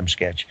 ChemDraw,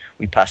 ChemSketch.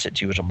 We pass it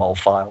to you as a mol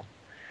file.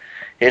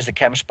 Here's the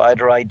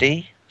ChemSpider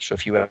ID. So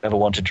if you ever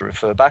wanted to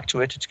refer back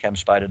to it, it's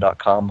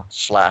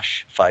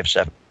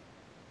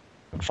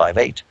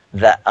chemspider.com/5758.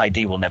 That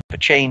ID will never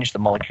change. The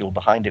molecule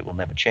behind it will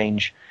never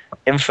change.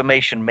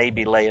 Information may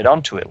be layered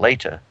onto it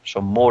later, so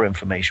more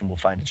information will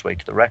find its way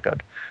to the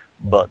record.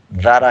 But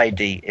that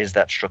ID is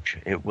that structure.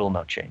 It will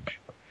not change.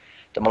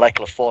 The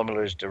molecular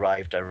formula is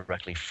derived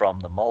directly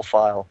from the mol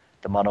file,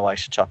 The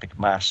monoisotopic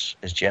mass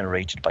is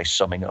generated by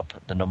summing up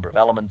the number of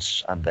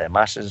elements and their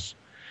masses.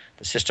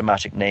 The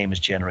systematic name is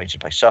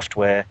generated by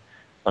software.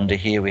 Under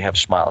here we have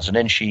smiles and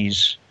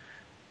inches.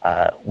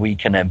 We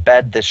can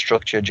embed this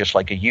structure just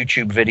like a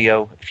YouTube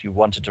video. If you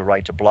wanted to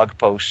write a blog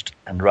post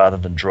and rather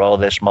than draw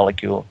this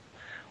molecule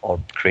or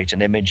create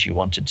an image, you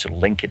wanted to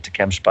link it to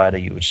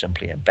ChemSpider, you would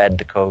simply embed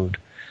the code,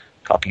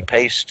 copy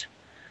paste.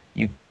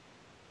 You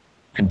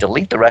can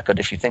delete the record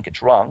if you think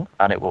it's wrong,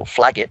 and it will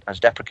flag it as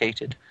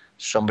deprecated.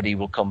 Somebody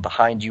will come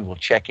behind you, will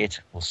check it,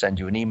 will send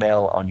you an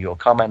email on your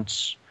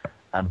comments,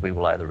 and we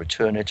will either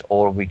return it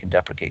or we can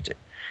deprecate it.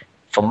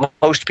 For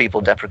most people,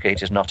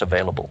 deprecate is not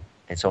available.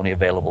 It's only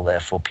available there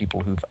for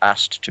people who've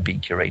asked to be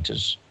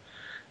curators.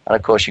 And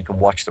of course, you can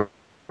watch the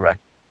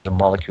record, the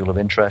molecule of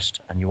interest,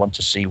 and you want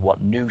to see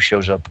what new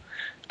shows up.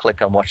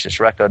 Click on watch this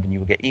record, and you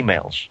will get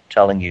emails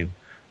telling you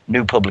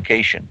new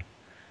publication,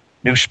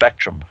 new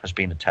spectrum has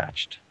been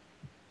attached,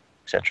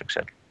 etc.,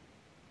 etc.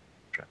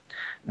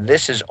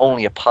 This is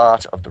only a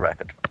part of the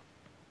record.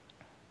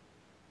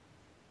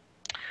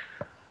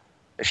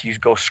 If you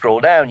go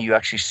scroll down, you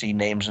actually see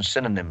names and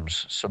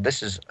synonyms. So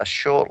this is a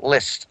short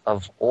list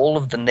of all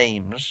of the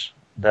names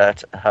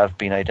that have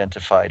been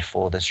identified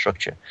for this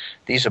structure.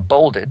 These are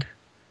bolded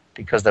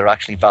because they're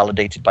actually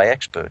validated by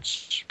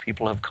experts.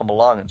 People have come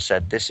along and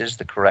said, this is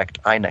the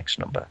correct INEX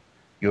number,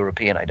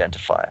 European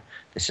identifier.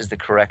 This is the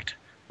correct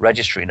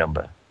registry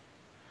number.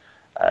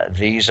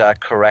 These are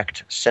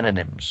correct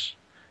synonyms.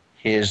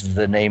 Here's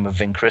the name of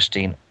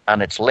vincristine,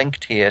 and it's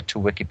linked here to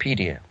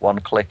Wikipedia. One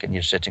click and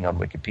you're sitting on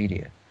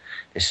Wikipedia.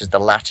 This is the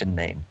Latin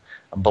name.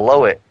 And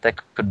below it, there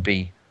could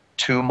be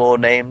 2 more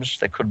names.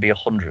 There could be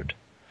 100.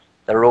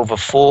 There are over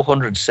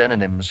 400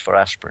 synonyms for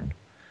aspirin.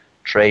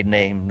 Trade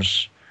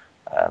names,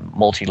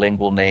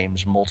 multilingual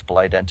names, multiple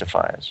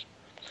identifiers.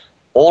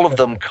 All of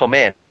them come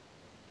in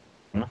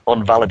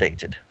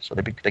unvalidated. So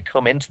they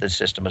come into the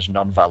system as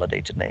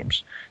non-validated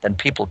names. Then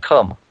people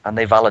come and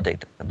they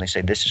validate them. And they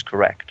say, this is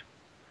correct.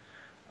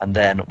 And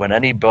then when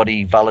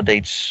anybody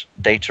validates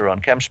data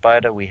on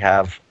ChemSpider, we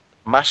have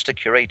master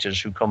curators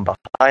who come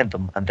behind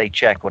them and they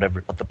check what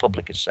the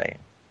public is saying.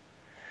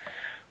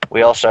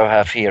 We also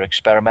have here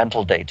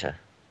experimental data.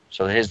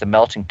 So here's the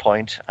melting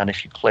point, and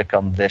if you click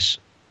on this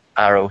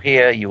arrow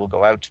here, you will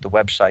go out to the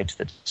website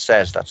that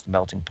says that's the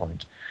melting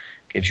point.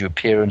 It gives you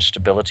appearance,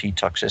 stability,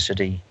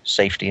 toxicity,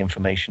 safety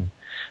information.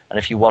 And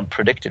if you want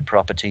predicted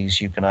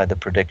properties, you can either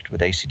predict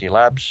with ACD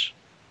Labs,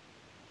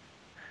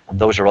 and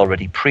those are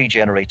already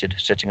pre-generated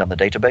sitting on the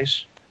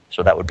database.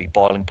 So that would be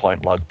boiling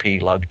point, log P,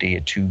 log D,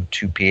 at two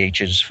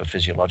pHs for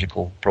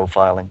physiological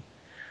profiling,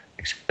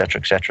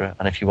 etc., etc.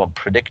 And if you want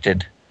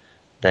predicted,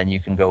 then you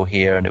can go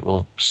here and it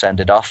will send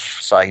it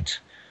off-site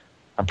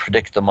and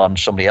predict them on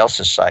somebody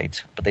else's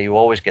site, but you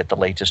always get the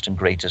latest and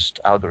greatest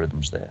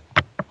algorithms there.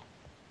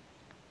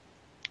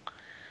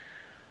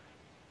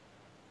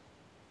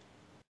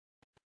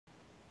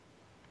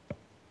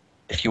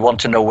 If you want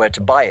to know where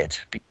to buy it,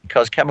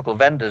 because chemical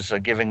vendors are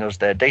giving us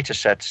their data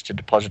sets to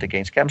deposit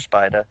against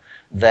ChemSpider,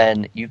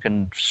 then you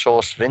can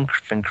source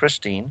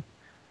vincristine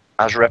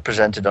as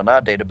represented on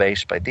our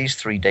database by these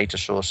 3 data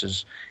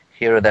sources.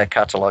 Here are their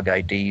catalog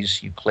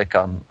IDs. You click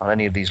on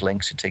any of these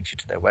links, it takes you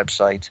to their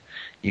website.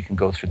 You can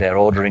go through their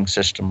ordering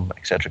system,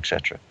 etc.,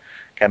 etc.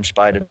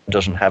 ChemSpider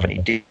doesn't have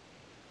any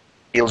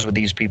deals with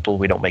these people.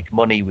 We don't make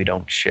money. We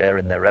don't share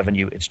in their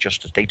revenue. It's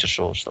just a data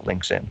source that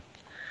links in.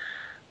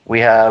 We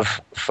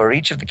have, for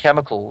each of the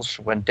chemicals,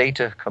 when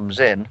data comes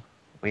in,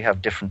 we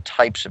have different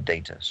types of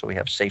data. So we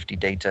have safety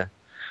data,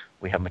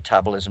 we have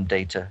metabolism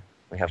data,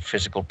 we have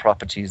physical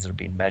properties that are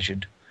being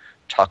measured,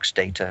 tox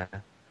data.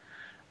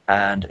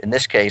 And in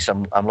this case,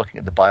 I'm looking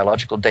at the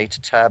biological data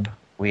tab.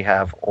 We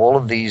have all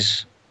of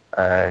these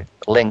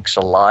links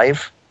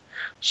alive.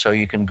 So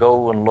you can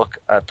go and look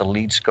at the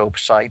LeadScope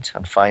site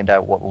and find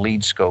out what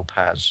LeadScope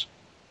has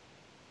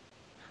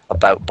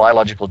about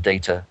biological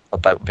data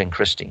about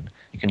vincristine.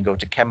 You can go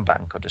to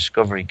ChemBank or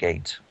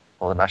DiscoveryGate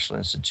or the National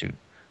Institute,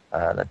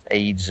 that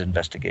AIDS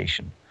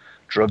investigation,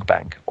 Drug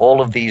Bank.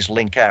 All of these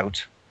link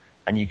out,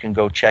 and you can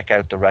go check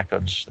out the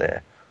records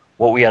there.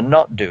 What we are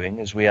not doing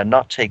is we are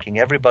not taking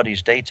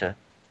everybody's data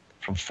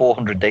from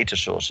 400 data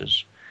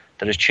sources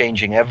that is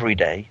changing every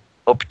day,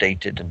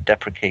 updated and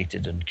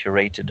deprecated and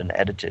curated and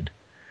edited.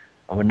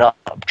 And we're not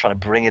trying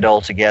to bring it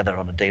all together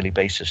on a daily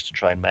basis to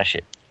try and mesh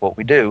it. What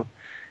we do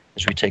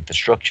is we take the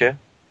structure,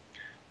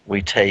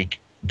 we take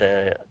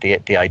the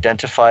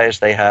identifiers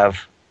they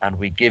have, and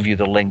we give you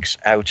the links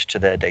out to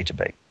their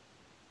database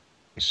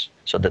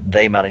so that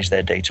they manage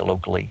their data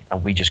locally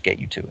and we just get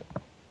you to it.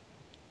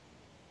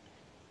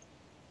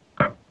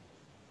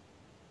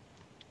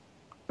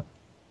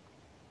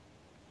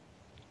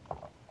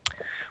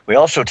 We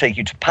also take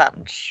you to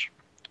patents.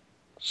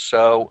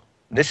 So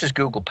this is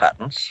Google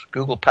Patents.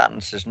 Google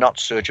Patents is not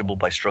searchable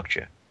by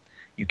structure.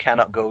 You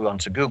cannot go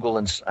onto Google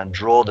and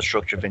draw the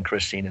structure of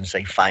vincristine and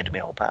say, find me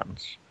all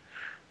patents.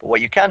 But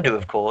what you can do,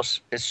 of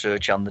course, is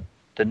search on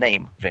the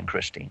name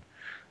vincristine.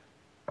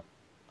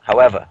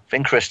 However,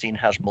 vincristine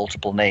has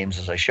multiple names,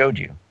 as I showed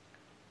you.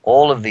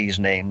 All of these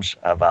names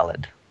are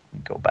valid.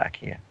 Go back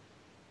here.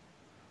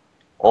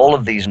 All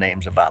of these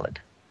names are valid.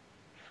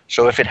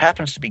 So if it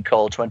happens to be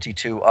called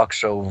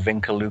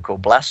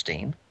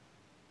 22-oxovinculeucoblastine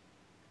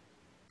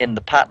in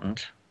the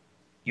patent,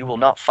 you will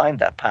not find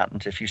that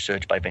patent if you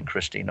search by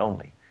vincristine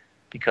only,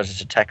 because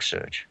it's a text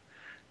search.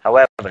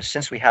 However,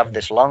 since we have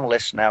this long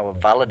list now of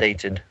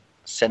validated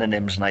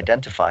synonyms and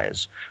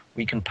identifiers,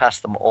 we can pass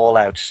them all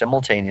out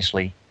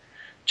simultaneously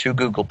to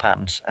Google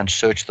Patents and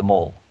search them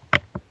all.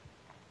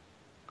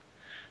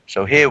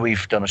 So here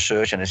we've done a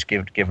search and it's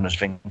given us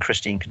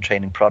vincristine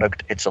containing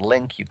product. It's a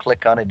link, you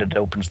click on it, it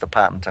opens the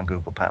patent on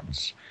Google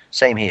Patents.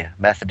 Same here,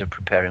 method of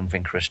preparing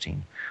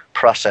vincristine,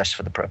 process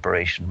for the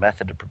preparation,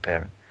 method of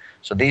preparing.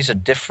 So these are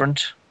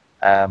different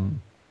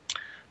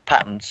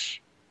patents,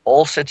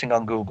 all sitting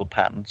on Google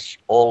Patents,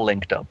 all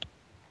linked up.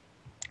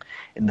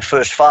 In the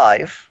first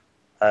 5,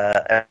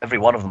 every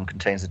one of them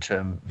contains the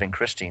term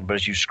vincristine, but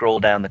as you scroll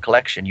down the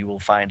collection, you will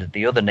find that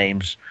the other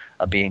names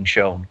are being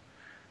shown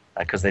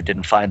because they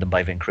didn't find them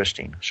by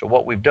vincristine. So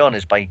what we've done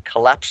is by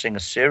collapsing a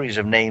series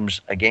of names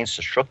against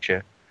a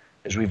structure,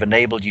 is we've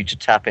enabled you to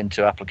tap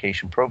into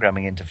application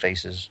programming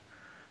interfaces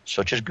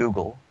such as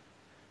Google,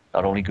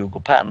 not only Google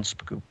Patents,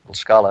 but Google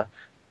Scholar,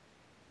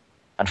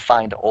 and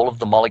find all of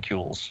the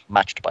molecules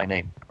matched by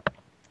name.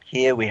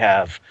 Here we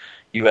have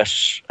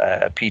US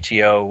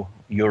PTO,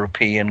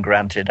 European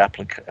granted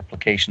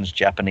applications,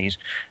 Japanese.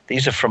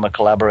 These are from a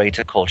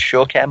collaborator called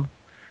SureChem,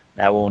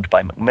 now owned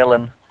by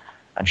Macmillan.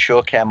 And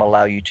SureChem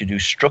allow you to do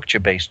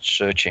structure-based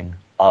searching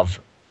of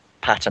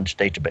patent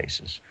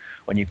databases.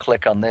 When you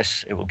click on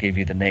this, it will give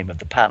you the name of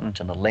the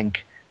patent and a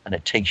link, and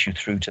it takes you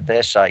through to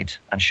their site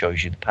and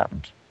shows you the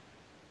patent.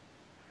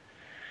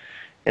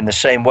 In the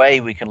same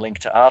way, we can link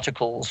to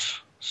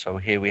articles. So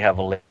here we have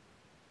a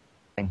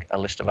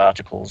list of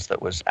articles that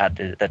was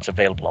added, that's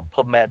available on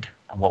PubMed.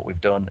 And what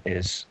we've done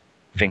is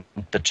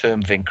the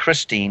term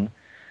vincristine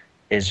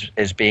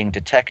is being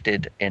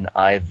detected in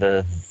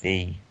either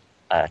the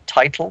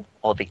title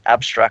or the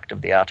abstract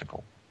of the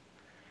article.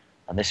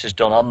 And this is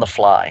done on the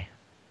fly.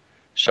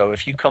 So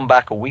if you come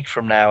back a week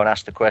from now and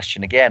ask the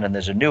question again, and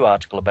there's a new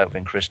article about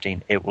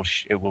vincristine,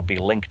 it will be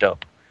linked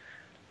up.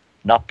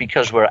 Not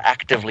because we're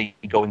actively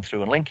going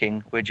through and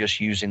linking, we're just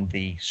using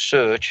the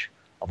search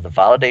of the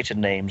validated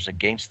names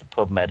against the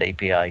PubMed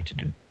API to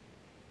do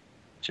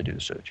the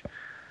search.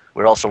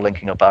 We're also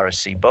linking up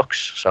RSC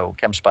books. So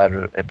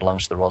ChemSpider, it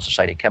belongs to the Royal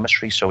Society of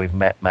Chemistry, so we've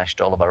meshed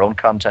all of our own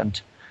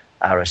content,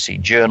 RSC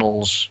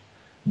journals,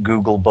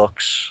 Google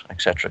books,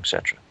 etc.,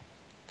 etc.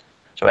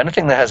 So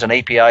anything that has an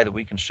API that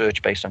we can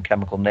search based on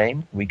chemical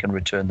name, we can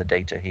return the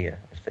data here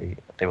if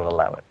they will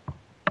allow it.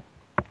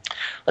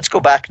 Let's go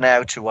back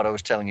now to what I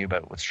was telling you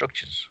about with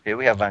structures. Here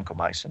we have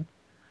vancomycin.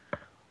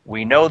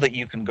 We know that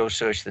you can go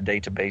search the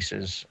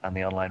databases and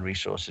the online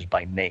resources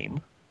by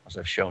name, as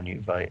I've shown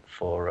you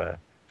for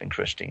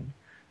vincristine.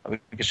 And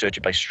we can search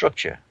it by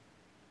structure.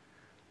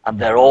 And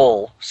they're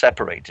all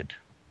separated.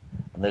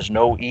 And there's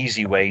no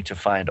easy way to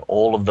find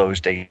all of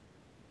those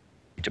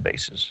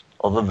databases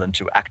other than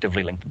to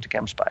actively link them to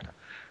ChemSpider.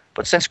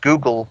 But since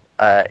Google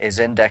is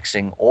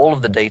indexing all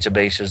of the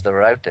databases that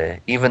are out there,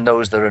 even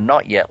those that are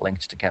not yet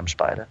linked to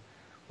ChemSpider,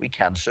 we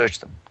can search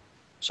them.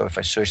 So if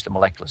I search the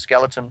molecular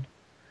skeleton,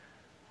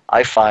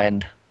 I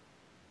find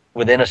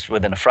within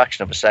a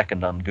fraction of a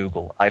second on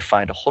Google, I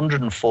find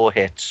 104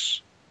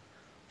 hits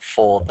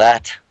for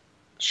that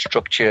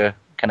structure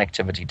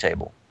connectivity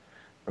table.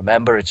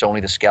 Remember, it's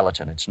only the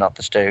skeleton. It's not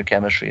the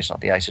stereochemistry, it's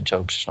not the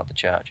isotopes, it's not the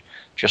charge,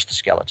 just the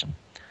skeleton.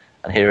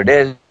 And here it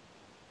is.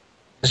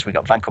 We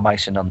got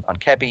vancomycin on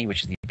Kebi,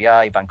 which is the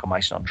API,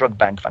 vancomycin on Drug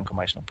Bank,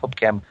 vancomycin on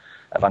PubChem,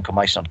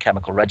 vancomycin on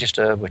Chemical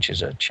Register, which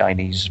is a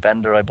Chinese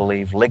vendor, I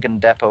believe, Ligand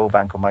Depot,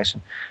 vancomycin.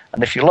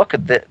 And if you look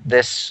at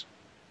this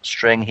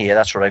string here,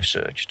 that's what I've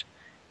searched.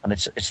 And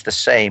it's the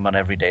same on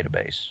every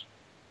database.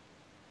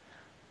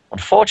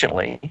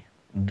 Unfortunately,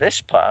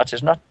 this part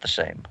is not the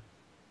same.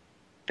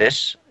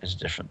 This is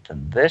different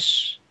than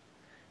this,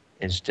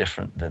 is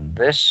different than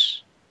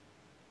this,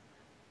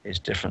 is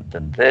different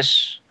than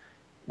this,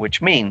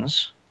 which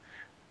means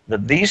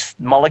that these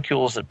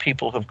molecules that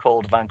people have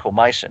called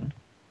vancomycin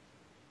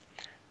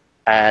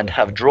and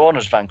have drawn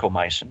as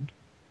vancomycin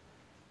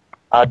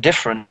are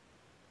different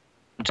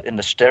in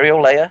the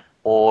stereo layer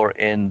or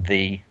in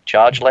the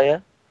charge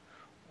layer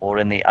or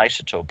in the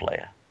isotope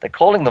layer. They're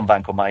calling them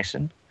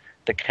vancomycin.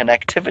 The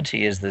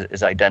connectivity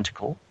is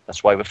identical.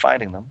 That's why we're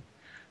finding them.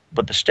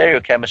 But the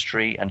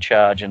stereochemistry and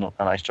charge and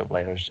isotope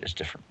layers is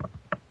different.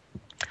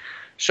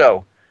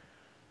 So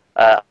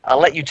I'll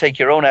let you take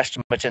your own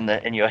estimate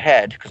in your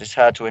head because it's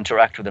hard to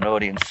interact with an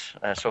audience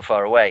so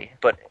far away.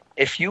 But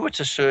if you were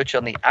to search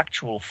on the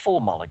actual full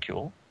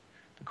molecule,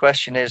 the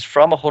question is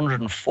from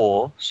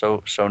 104,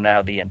 so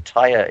now the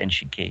entire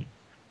Inchi key,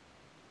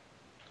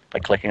 by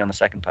clicking on the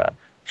second part,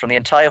 from the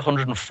entire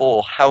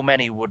 104, how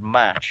many would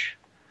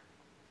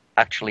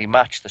actually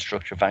match the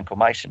structure of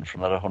vancomycin from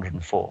that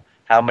 104?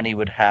 How many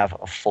would have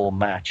a full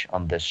match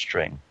on this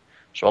string?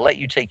 So I'll let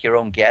you take your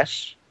own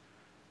guess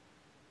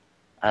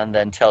and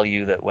then tell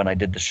you that when I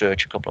did the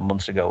search a couple of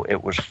months ago,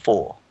 it was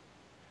 4.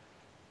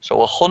 So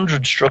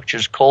 100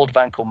 structures called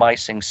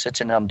vancomycin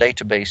sitting on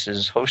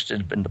databases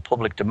hosted in the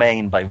public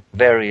domain by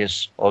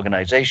various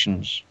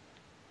organizations.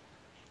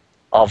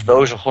 Of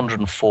those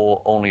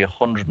 104, only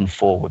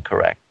 104 were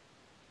correct.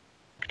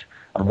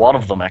 And one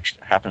of them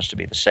actually happens to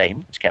be the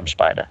same. It's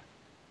ChemSpider.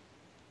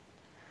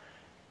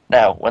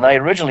 Now, when I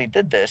originally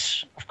did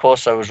this, of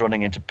course, I was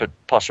running into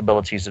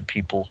possibilities that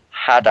people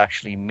had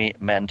actually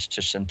meant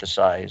to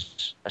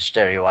synthesize a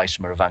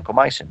stereoisomer of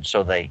vancomycin.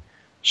 So they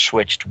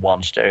switched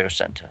one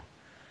stereocenter.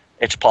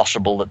 It's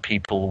possible that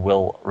people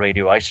will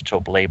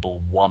radioisotope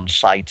label one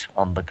site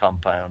on the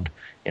compound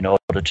in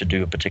order to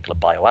do a particular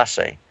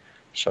bioassay.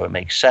 So it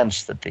makes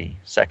sense that the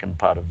second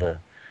part of the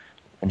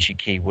Vinci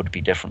key would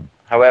be different.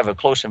 However,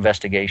 close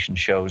investigation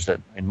shows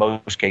that in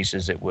most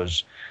cases they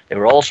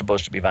were all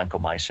supposed to be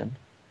vancomycin,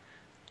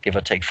 give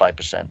or take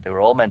 5%. They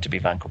were all meant to be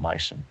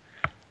vancomycin.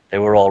 They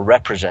were all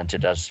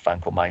represented as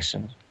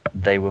vancomycin.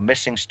 They were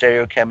missing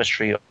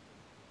stereochemistry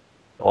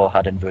or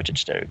had inverted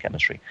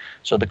stereochemistry.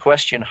 So the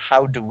question,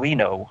 how do we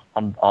know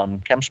on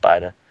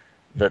ChemSpider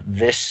that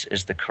this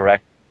is the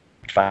correct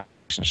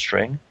vancomycin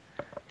string?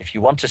 If you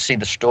want to see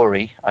the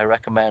story, I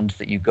recommend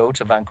that you go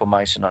to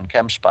vancomycin on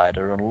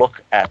ChemSpider and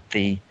look at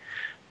the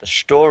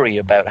story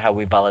about how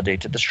we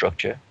validated the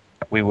structure.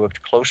 We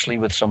worked closely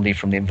with somebody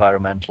from the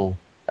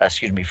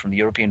from the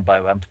European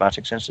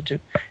Bioinformatics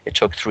Institute. It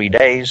took 3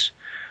 days.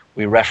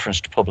 We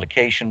referenced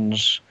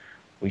publications.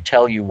 We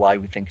tell you why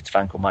we think it's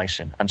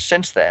vancomycin. And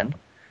since then,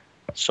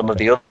 some of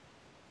the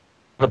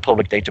other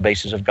public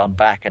databases have gone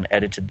back and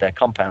edited their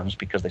compounds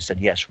because they said,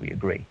 yes, we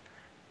agree.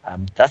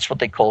 That's what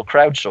they call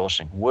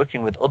crowdsourcing,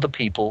 working with other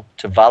people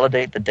to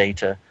validate the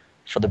data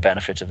for the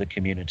benefit of the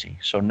community.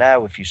 So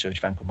now if you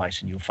search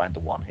vancomycin, you'll find the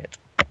one hit.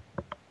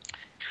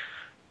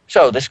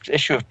 So this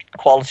issue of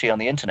quality on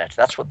the internet,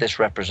 that's what this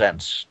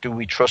represents. Do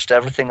we trust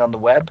everything on the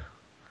web?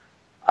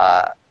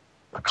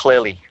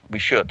 Clearly, we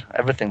should.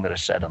 Everything that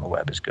is said on the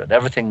web is good.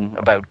 Everything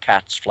about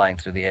cats flying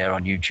through the air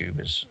on YouTube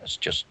is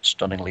just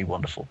stunningly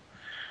wonderful.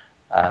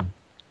 But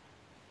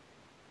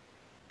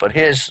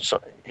here's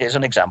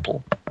an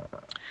example.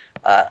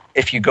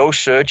 If you go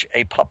search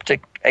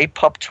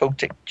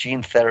apoptotic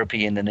gene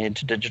therapy in the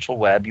interdigital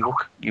web,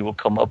 you will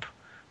come up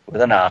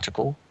with an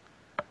article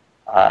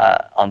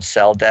on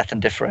cell death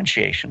and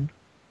differentiation.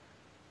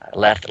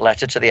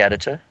 Letter to the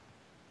editor.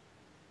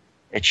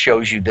 It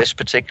shows you this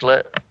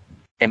particular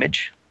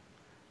image.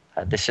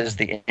 This is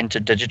the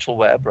interdigital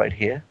web right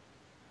here.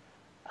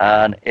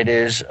 And it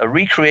is a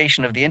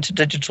recreation of the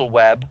interdigital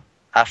web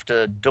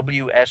after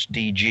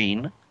WSD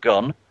gene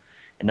gun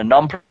in a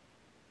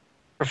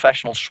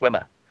non-professional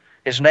swimmer.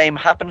 His name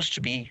happens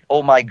to be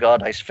Oh My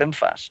God, I Swim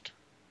Fast.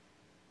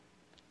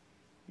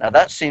 Now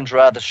that seems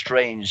rather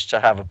strange to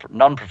have a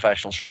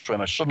non-professional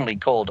swimmer suddenly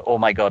called Oh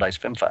My God, I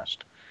Swim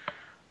Fast.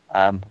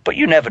 But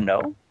you never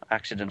know.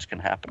 Accidents can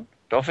happen.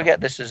 Don't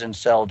forget this is in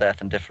cell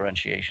death and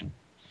differentiation.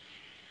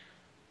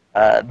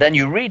 Then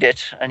you read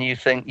it and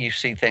you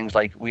see things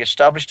like, we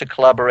established a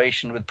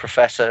collaboration with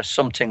Professor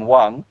Something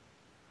Wang.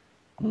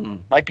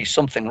 Might be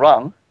something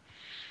wrong.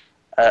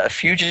 A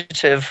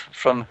fugitive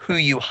from Who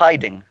You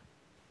Hiding,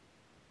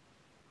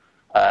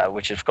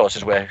 which of course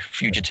is where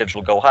fugitives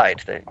will go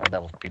hide.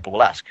 People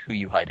will ask, who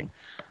you hiding?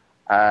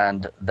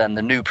 And then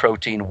the new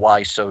protein,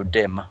 why so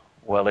dim?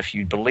 Well, if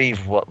you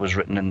believe what was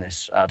written in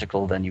this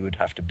article, then you would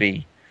have to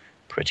be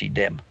pretty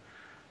dim.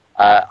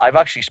 I've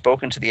actually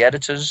spoken to the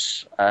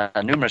editors,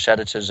 numerous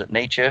editors at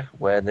Nature,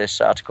 where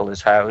this article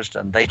is housed,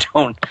 and they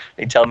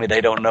tell me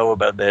they don't know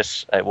about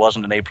this. It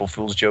wasn't an April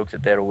Fool's joke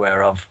that they're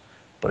aware of,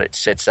 but it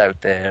sits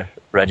out there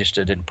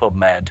registered in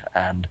PubMed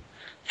and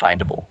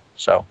findable.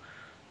 So,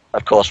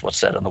 of course, what's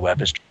said on the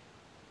web is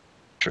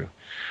true.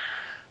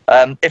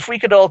 If we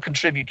could all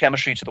contribute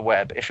chemistry to the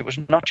web, if it was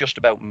not just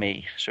about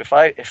me, so if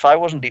I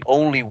wasn't the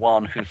only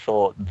one who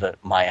thought that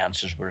my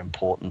answers were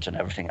important and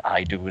everything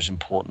I do was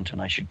important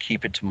and I should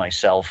keep it to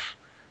myself,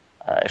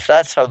 if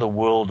that's how the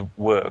world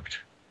worked,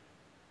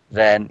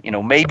 then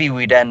maybe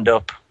we'd end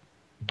up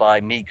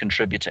by me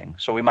contributing.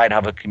 So we might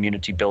have a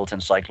community-built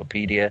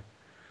encyclopedia.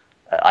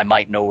 I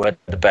might know where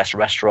the best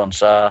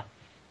restaurants are.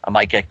 I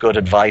might get good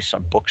advice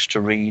on books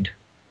to read.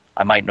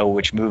 I might know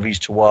which movies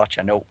to watch.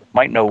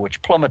 Might know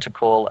which plumber to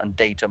call, and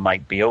data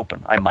might be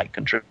open. I might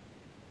contribute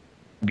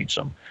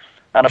some.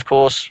 And of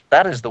course,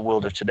 that is the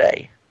world of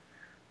today.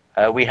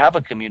 We have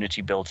a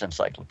community-built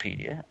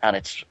encyclopedia, and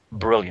it's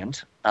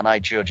brilliant, and I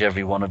judge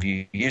every one of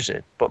you use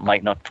it, but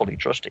might not fully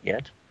trust it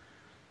yet.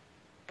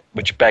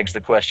 Which begs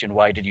the question,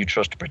 why did you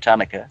trust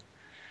Britannica?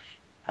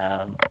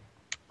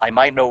 I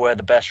might know where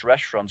the best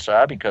restaurants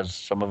are because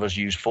some of us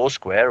use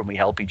Foursquare and we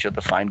help each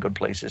other find good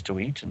places to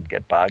eat and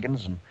get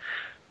bargains, and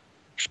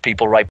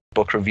people write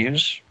book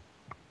reviews,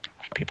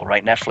 people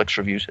write Netflix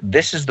reviews.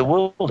 This is the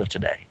world of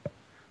today.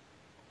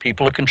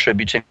 People are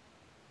contributing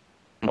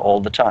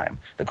all the time.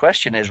 The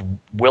question is,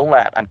 will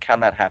that and can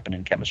that happen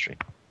in chemistry?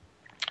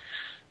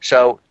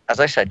 So, as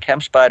I said,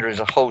 ChemSpider is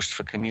a host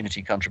for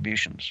community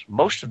contributions.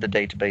 Most of the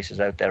databases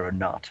out there are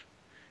not.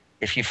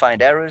 If you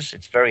find errors,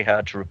 it's very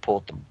hard to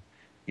report them.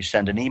 You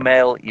send an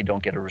email, you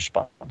don't get a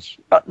response.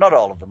 Not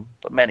all of them,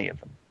 but many of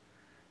them.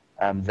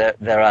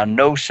 There are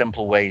no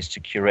simple ways to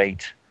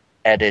curate,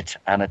 edit,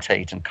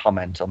 annotate, and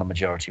comment on the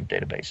majority of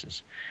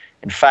databases.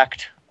 In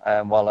fact,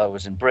 while I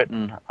was in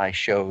Britain, I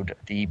showed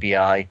the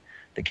EBI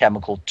the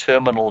chemical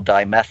terminal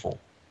dimethyl.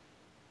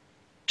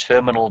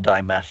 Terminal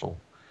dimethyl.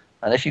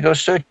 And if you go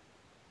search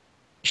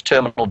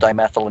terminal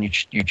dimethyl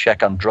and you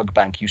check on drug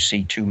bank, you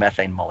see 2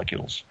 methane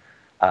molecules.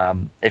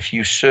 If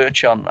you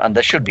search on, and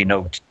there should be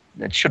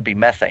it should be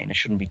methane, it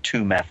shouldn't be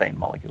 2 methane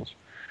molecules.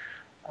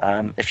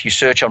 If you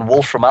search on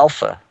wolfram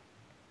alpha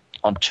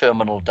on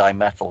terminal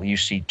dimethyl, you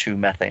see 2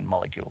 methane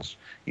molecules.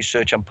 You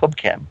search on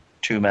PubChem,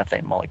 2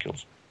 methane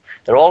molecules.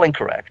 They're all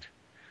incorrect.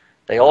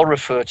 They all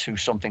refer to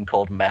something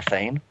called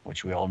methane,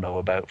 which we all know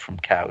about from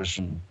cows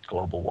and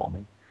global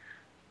warming.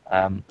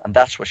 And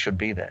that's what should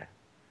be there.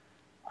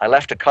 I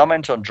left a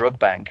comment on Drug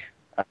Bank,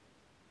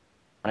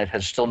 and it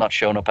has still not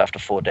shown up after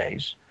 4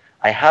 days.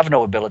 I have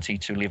no ability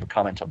to leave a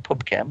comment on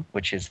PubChem,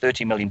 which is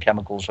 30 million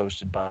chemicals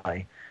hosted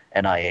by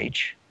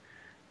NIH.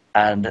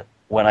 And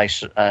when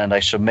I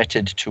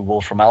submitted to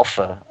Wolfram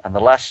Alpha, and the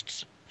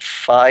last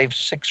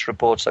 5-6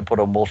 reports I put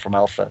on Wolfram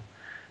Alpha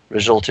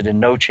resulted in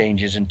no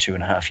changes in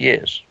 2.5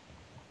 years.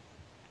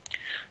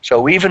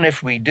 So even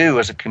if we do,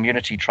 as a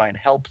community, try and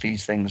help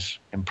these things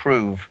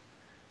improve,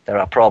 there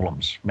are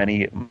problems.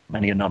 Many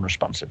are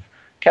non-responsive.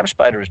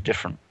 ChemSpider is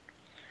different.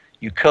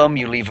 You come,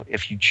 you leave.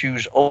 If you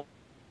choose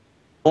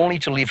only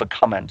to leave a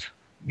comment,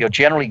 you're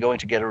generally going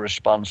to get a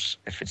response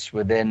if it's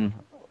within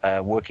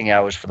working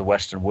hours for the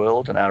Western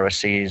world, and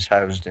RSC is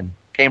housed in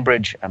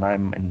Cambridge, and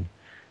I'm in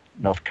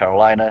North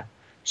Carolina.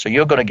 So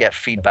you're going to get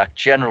feedback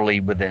generally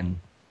within,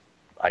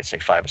 I'd say,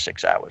 5 or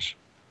 6 hours.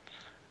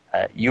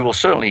 You will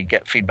certainly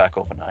get feedback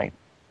overnight,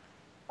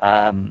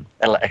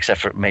 except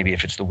for maybe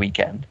if it's the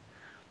weekend.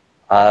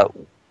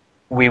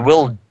 We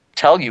will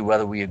tell you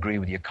whether we agree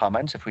with your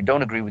comments. If we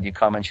don't agree with your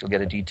comments, you'll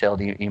get a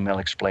detailed email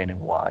explaining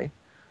why.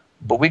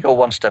 But we go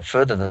one step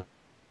further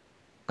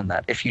than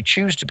that. If you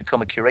choose to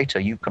become a curator,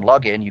 you can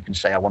log in, you can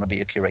say, I want to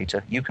be a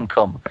curator. You can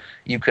come.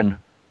 You can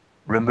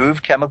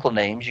remove chemical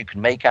names. You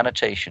can make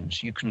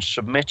annotations. You can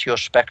submit your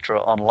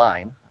spectra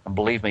online. And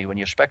believe me, when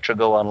your spectra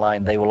go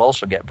online, they will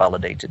also get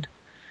validated,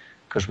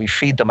 because we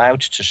feed them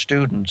out to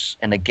students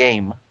in a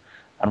game.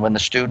 And when the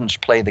students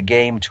play the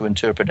game to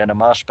interpret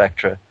NMR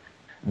spectra,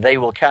 they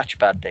will catch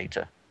bad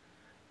data,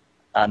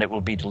 and it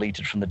will be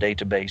deleted from the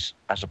database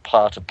as a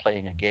part of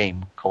playing a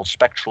game called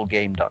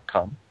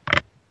spectralgame.com.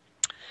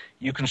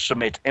 You can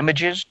submit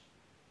images,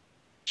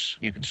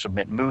 you can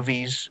submit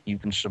movies, you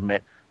can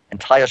submit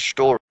entire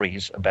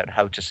stories about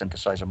how to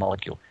synthesize a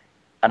molecule,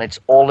 and it's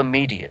all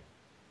immediate.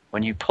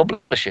 When you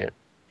publish it,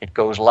 it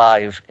goes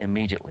live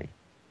immediately.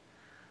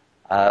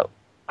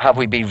 Have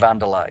we been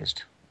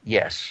vandalized?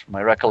 Yes.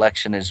 My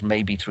recollection is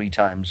maybe 3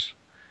 times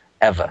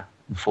ever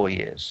in 4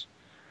 years.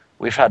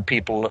 We've had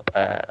people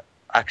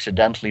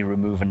accidentally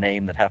remove a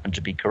name that happened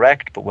to be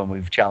correct, but when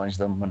we've challenged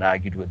them and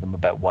argued with them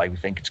about why we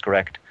think it's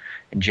correct,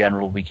 in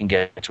general, we can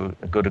get to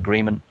a good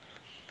agreement.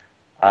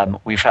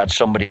 We've had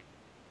somebody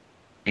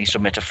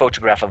submit a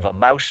photograph of a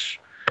mouse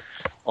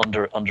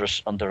under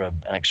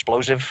an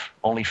explosive,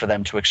 only for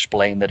them to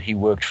explain that he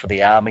worked for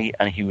the army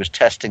and he was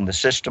testing the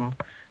system,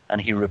 and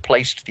he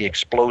replaced the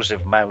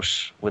explosive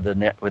mouse with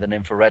an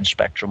infrared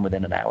spectrum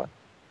within an hour.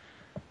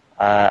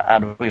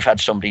 And we've had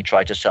somebody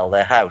try to sell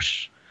their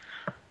house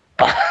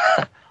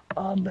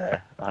on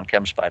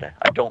ChemSpider.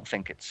 I don't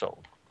think it's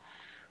sold.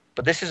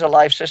 But this is a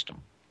live system.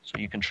 So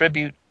you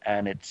contribute,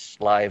 and it's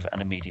live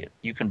and immediate.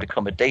 You can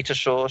become a data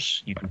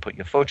source. You can put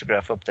your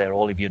photograph up there,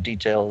 all of your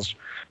details,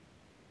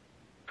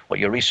 what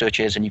your research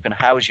is, and you can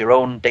house your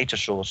own data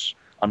source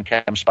on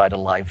ChemSpider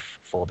live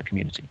for the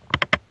community.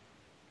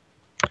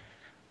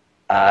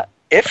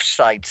 If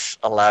sites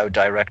allow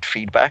direct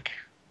feedback,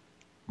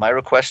 my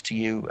request to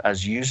you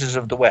as users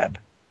of the web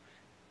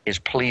is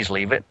please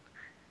leave it.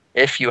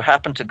 If you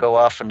happen to go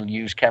off and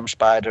use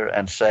ChemSpider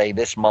and say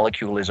this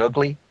molecule is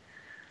ugly,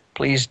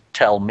 please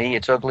tell me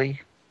it's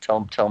ugly.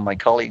 Tell my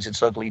colleagues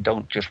it's ugly.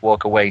 Don't just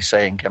walk away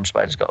saying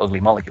ChemSpider's got ugly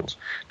molecules,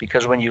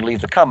 because when you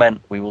leave the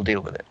comment, we will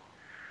deal with it.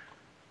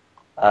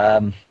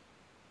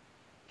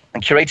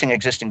 And curating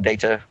existing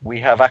data,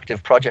 we have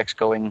active projects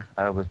going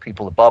with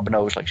people that Bob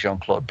knows, like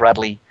Jean-Claude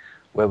Bradley,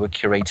 where we're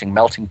curating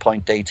melting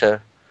point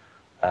data.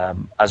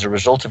 As a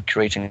result of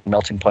curating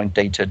melting point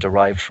data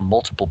derived from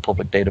multiple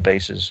public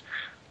databases,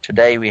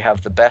 today we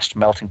have the best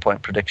melting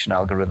point prediction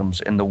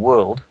algorithms in the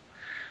world.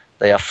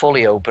 They are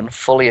fully open,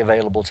 fully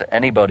available to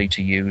anybody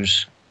to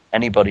use,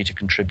 anybody to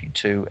contribute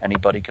to,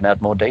 anybody can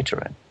add more data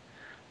in.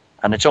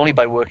 And it's only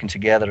by working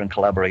together and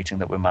collaborating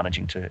that we're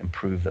managing to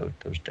improve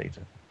those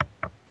data.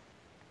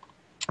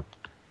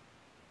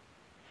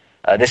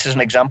 This is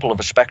an example of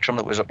a spectrum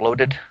that was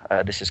uploaded.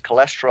 This is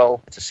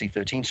cholesterol. It's a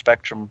C13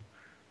 spectrum.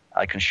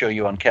 I can show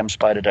you on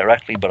ChemSpider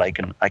directly, but I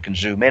can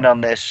zoom in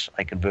on this.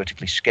 I can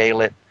vertically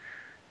scale it.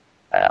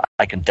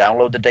 I can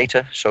download the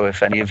data. So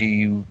if any of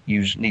you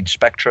need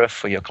spectra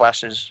for your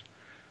classes,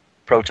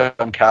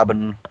 proton,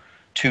 carbon,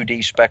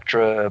 2D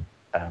spectra,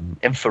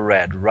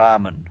 infrared,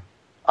 Raman,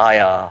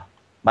 IR,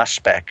 mass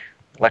spec,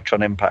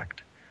 electron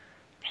impact,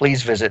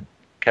 please visit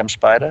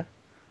ChemSpider.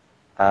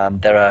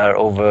 There are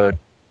over,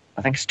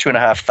 I think it's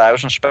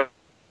 2,500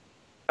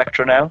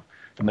 spectra now.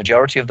 The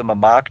majority of them are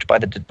marked by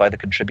the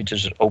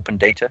contributors as open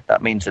data.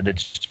 That means that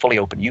it's fully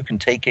open. You can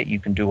take it, you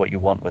can do what you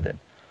want with it.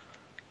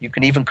 You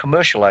can even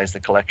commercialize the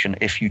collection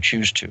if you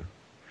choose to.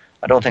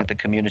 I don't think the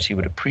community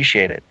would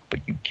appreciate it, but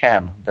you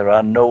can. There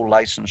are no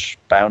license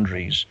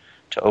boundaries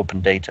to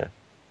open data.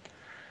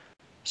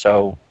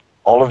 So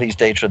all of these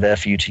data are there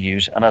for you to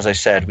use. And as I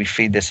said, we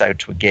feed this out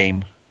to a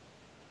game.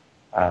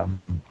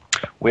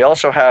 We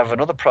also have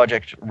another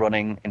project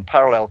running in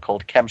parallel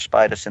called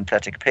ChemSpider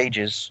Synthetic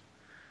Pages.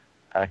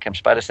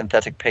 ChemSpider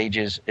Synthetic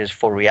Pages is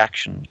for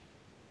reactions.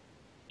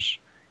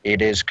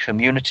 It is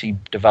community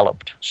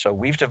developed. So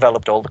we've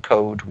developed all the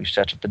code, we've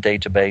set up the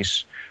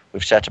database,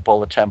 we've set up all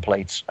the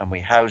templates, and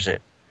we house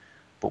it.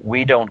 But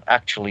we don't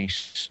actually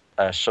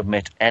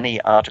submit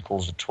any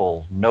articles at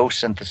all. No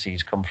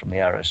syntheses come from the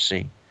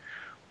RSC.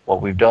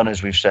 What we've done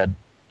is we've said,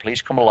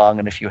 please come along,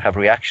 and if you have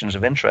reactions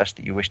of interest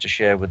that you wish to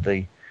share with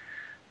the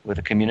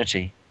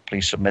community,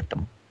 please submit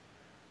them.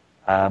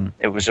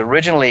 It was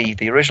originally,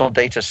 the original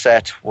data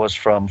set was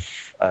from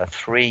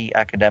 3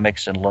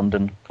 academics in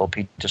London called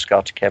Peter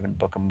Scott, Kevin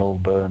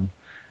Buckham-Milburn,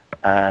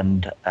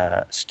 and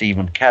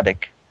Stephen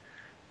Caddick.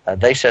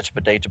 They set up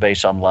a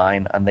database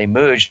online, and they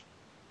merged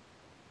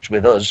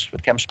with us,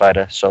 with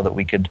ChemSpider, so that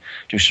we could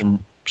do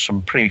some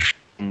pretty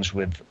things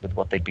with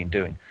what they'd been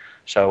doing.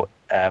 So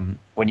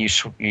when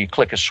you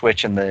click a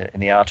switch in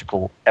the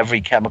article,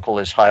 every chemical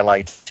is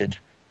highlighted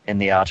in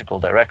the article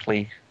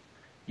directly.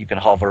 You can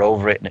hover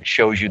over it and it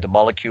shows you the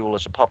molecule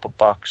as a pop-up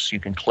box. You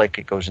can click,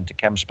 it goes into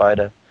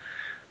ChemSpider.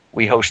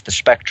 We host the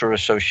spectra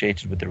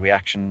associated with the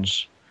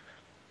reactions.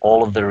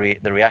 All of the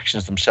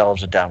reactions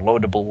themselves are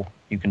downloadable.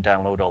 You can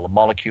download all the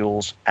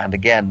molecules. And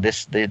again,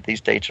 these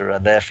data are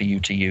there for you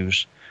to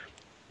use.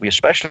 We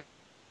especially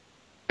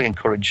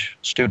encourage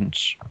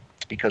students,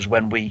 because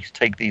when we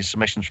take these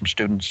submissions from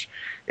students,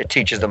 it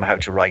teaches them how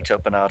to write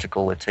up an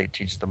article. It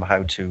teaches them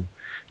how to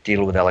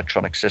deal with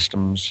electronic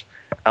systems.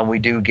 And we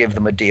do give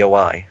them a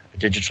DOI, a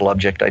digital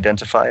object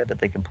identifier, that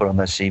they can put on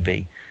their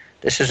CV.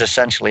 This is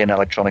essentially an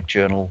electronic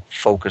journal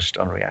focused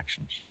on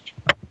reactions.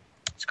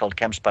 It's called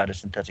ChemSpider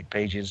Synthetic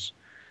Pages,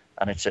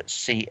 and it's at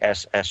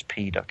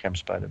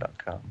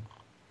cssp.chemspider.com.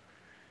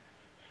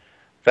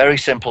 Very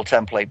simple,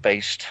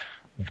 template-based.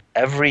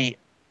 Every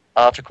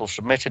article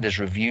submitted is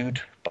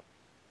reviewed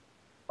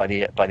by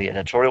the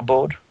editorial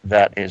board.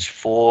 That is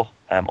 4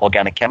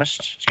 organic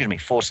chemists,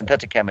 4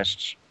 synthetic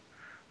chemists,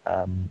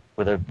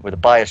 with a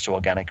bias to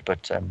organic,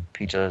 but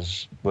Peter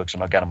works on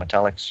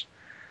organometallics.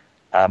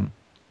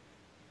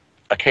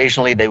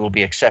 Occasionally they will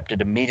be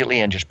accepted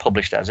immediately and just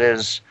published as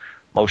is.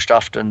 Most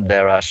often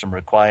there are some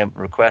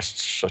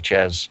requests, such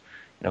as,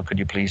 could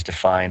you please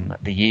define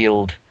the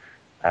yield?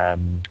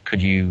 We're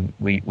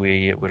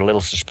a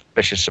little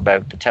suspicious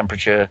about the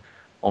temperature,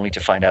 only to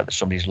find out that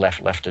somebody's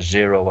left a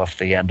 0 off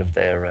the end of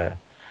their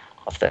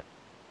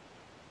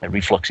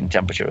refluxing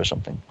temperature or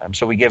something.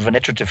 So we give an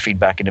iterative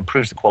feedback. It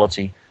improves the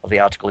quality of the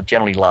article. It's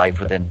generally live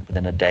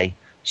within a day.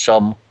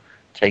 Some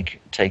take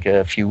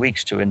a few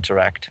weeks to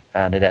interact,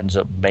 and it ends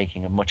up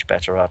making a much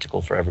better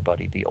article for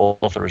everybody, the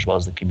author as well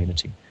as the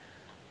community.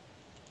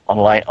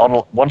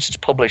 Once it's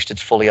published,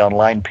 it's fully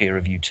online peer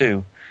review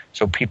too.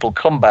 So people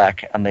come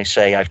back and they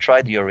say, I've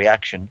tried your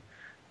reaction,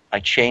 I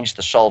changed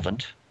the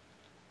solvent,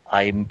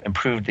 I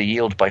improved the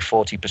yield by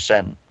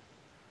 40%,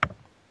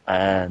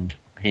 and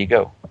here you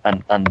go.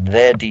 And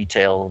their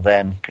detail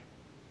then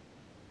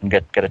can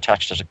get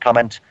attached as a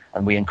comment,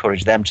 and we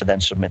encourage them to then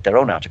submit their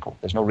own article.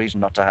 There's no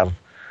reason not to have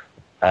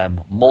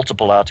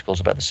multiple articles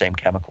about the same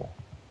chemical.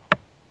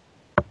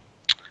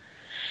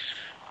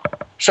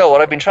 So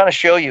what I've been trying to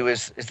show you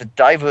is the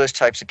diverse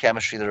types of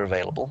chemistry that are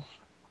available.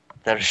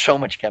 There is so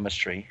much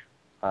chemistry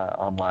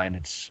online.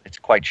 It's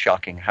quite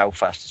shocking how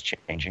fast it's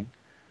changing.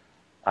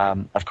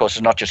 Of course,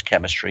 it's not just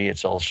chemistry.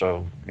 It's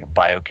also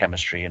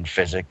biochemistry and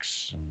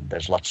physics. And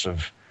there's lots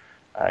of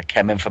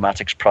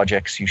cheminformatics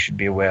projects you should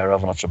be aware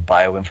of, and lots of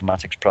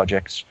bioinformatics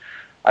projects.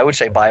 I would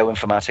say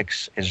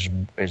bioinformatics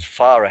is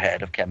far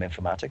ahead of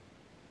cheminformatics.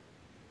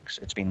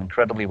 It's been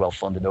incredibly well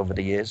funded over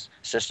the years.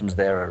 Systems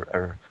there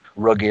are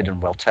rugged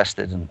and well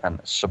tested and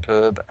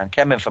superb. And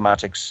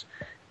cheminformatics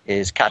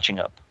is catching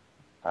up,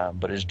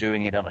 but is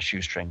doing it on a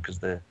shoestring,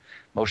 because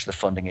most of the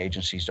funding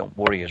agencies don't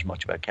worry as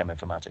much about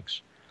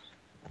cheminformatics.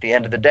 At the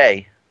end of the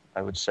day,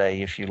 I would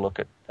say if you look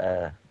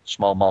at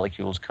small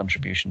molecules'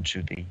 contribution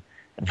to the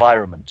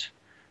environment,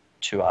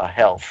 to our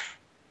health,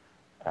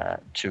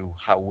 to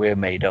how we're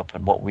made up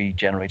and what we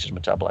generate as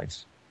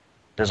metabolites,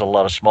 there's a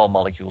lot of small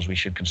molecules we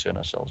should concern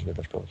ourselves with,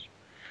 of course.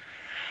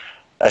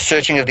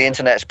 Searching of the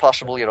internet is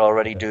possible. You're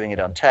already doing it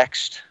on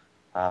text.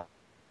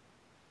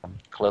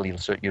 Clearly,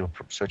 you're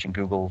searching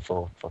Google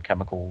for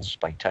chemicals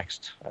by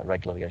text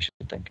regularly, I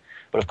should think.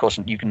 But of course,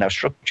 you can now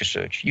structure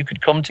search. You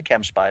could come to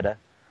ChemSpider.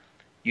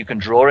 You can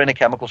draw in a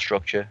chemical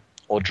structure,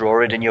 or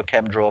draw it in your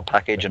ChemDraw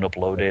package and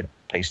upload it,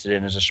 paste it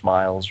in as a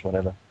Smiles,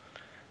 whatever.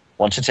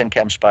 Once it's in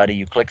ChemSpider,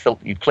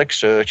 you click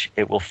search,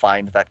 it will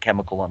find that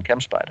chemical on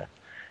ChemSpider.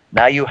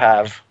 Now you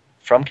have,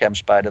 from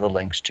ChemSpider, the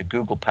links to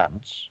Google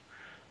patents,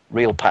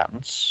 real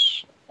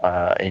patents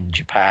in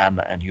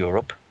Japan and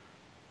Europe.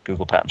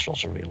 Google patents are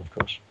also real, of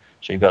course.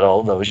 So you've got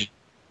all of those.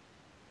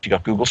 You've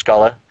got Google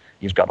Scholar.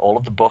 You've got all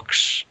of the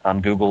books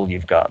on Google.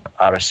 You've got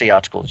RSC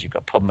articles. You've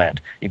got PubMed.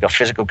 You've got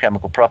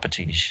physical-chemical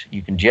properties.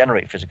 You can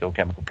generate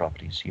physical-chemical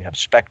properties. You have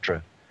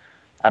spectra,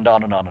 and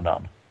on and on and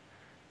on.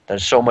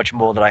 There's so much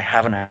more that I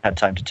haven't had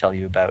time to tell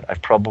you about.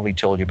 I've probably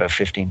told you about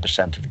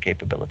 15% of the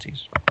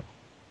capabilities.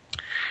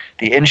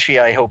 The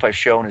INSHI, I hope I've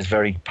shown, is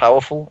very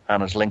powerful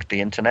and has linked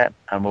the internet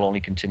and will only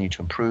continue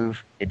to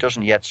improve. It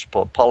doesn't yet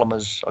support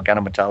polymers,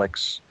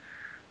 organometallics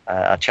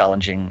are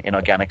challenging,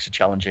 inorganics are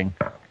challenging.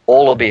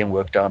 All are being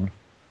worked on.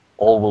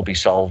 All will be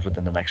solved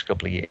within the next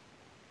couple of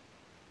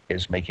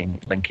years, making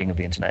linking of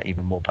the internet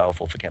even more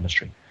powerful for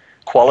chemistry.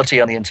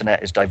 Quality on the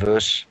internet is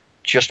diverse.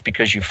 Just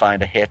because you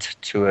find a hit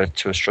to a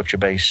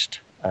structure-based,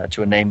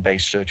 to a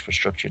name-based search for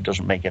structure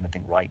doesn't make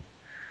anything right.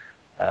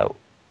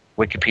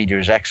 Wikipedia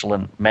is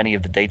excellent. Many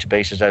of the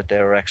databases out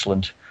there are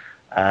excellent.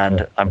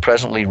 And I'm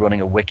presently running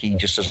a wiki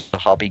just as a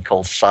hobby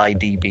called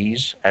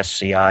SciDBs,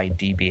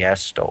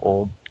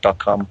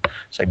 SCIDBS.org.com,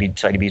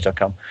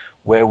 SciDBs.com,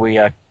 where we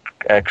are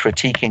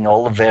critiquing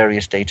all the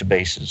various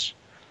databases.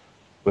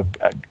 We're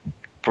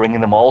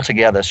bringing them all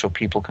together so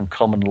people can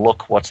come and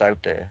look what's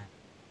out there.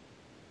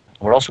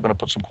 We're also going to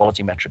put some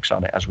quality metrics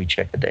on it as we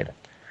check the data.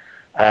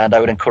 And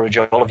I would encourage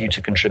all of you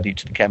to contribute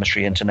to the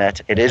chemistry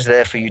internet. It is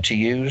there for you to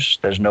use.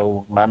 There's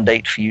no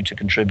mandate for you to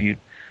contribute.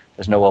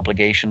 There's no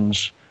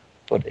obligations.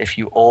 But if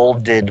you all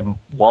did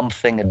one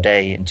thing a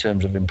day in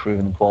terms of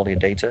improving the quality of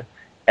data,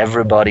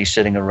 everybody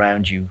sitting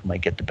around you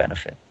might get the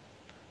benefit.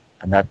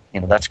 And that,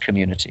 that's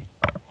community.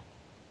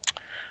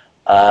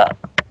 I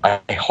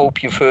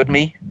hope you've heard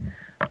me.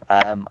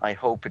 I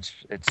hope it's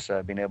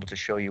been able to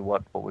show you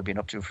what we've been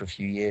up to for a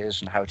few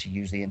years and how to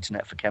use the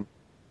internet for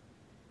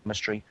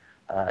chemistry.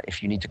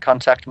 If you need to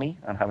contact me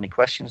and have any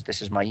questions,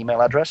 this is my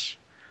email address.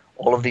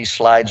 All of these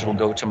slides will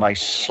go to my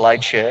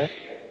SlideShare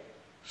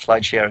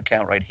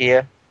account right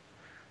here.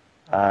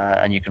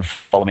 And you can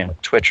follow me on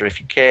Twitter if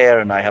you care,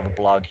 and I have a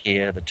blog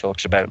here that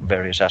talks about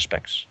various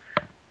aspects.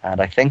 And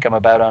I think I'm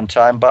about on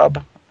time,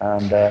 Bob,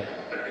 and over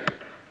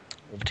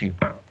to you.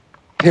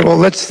 Okay, well,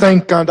 let's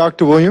thank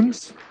Dr.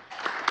 Williams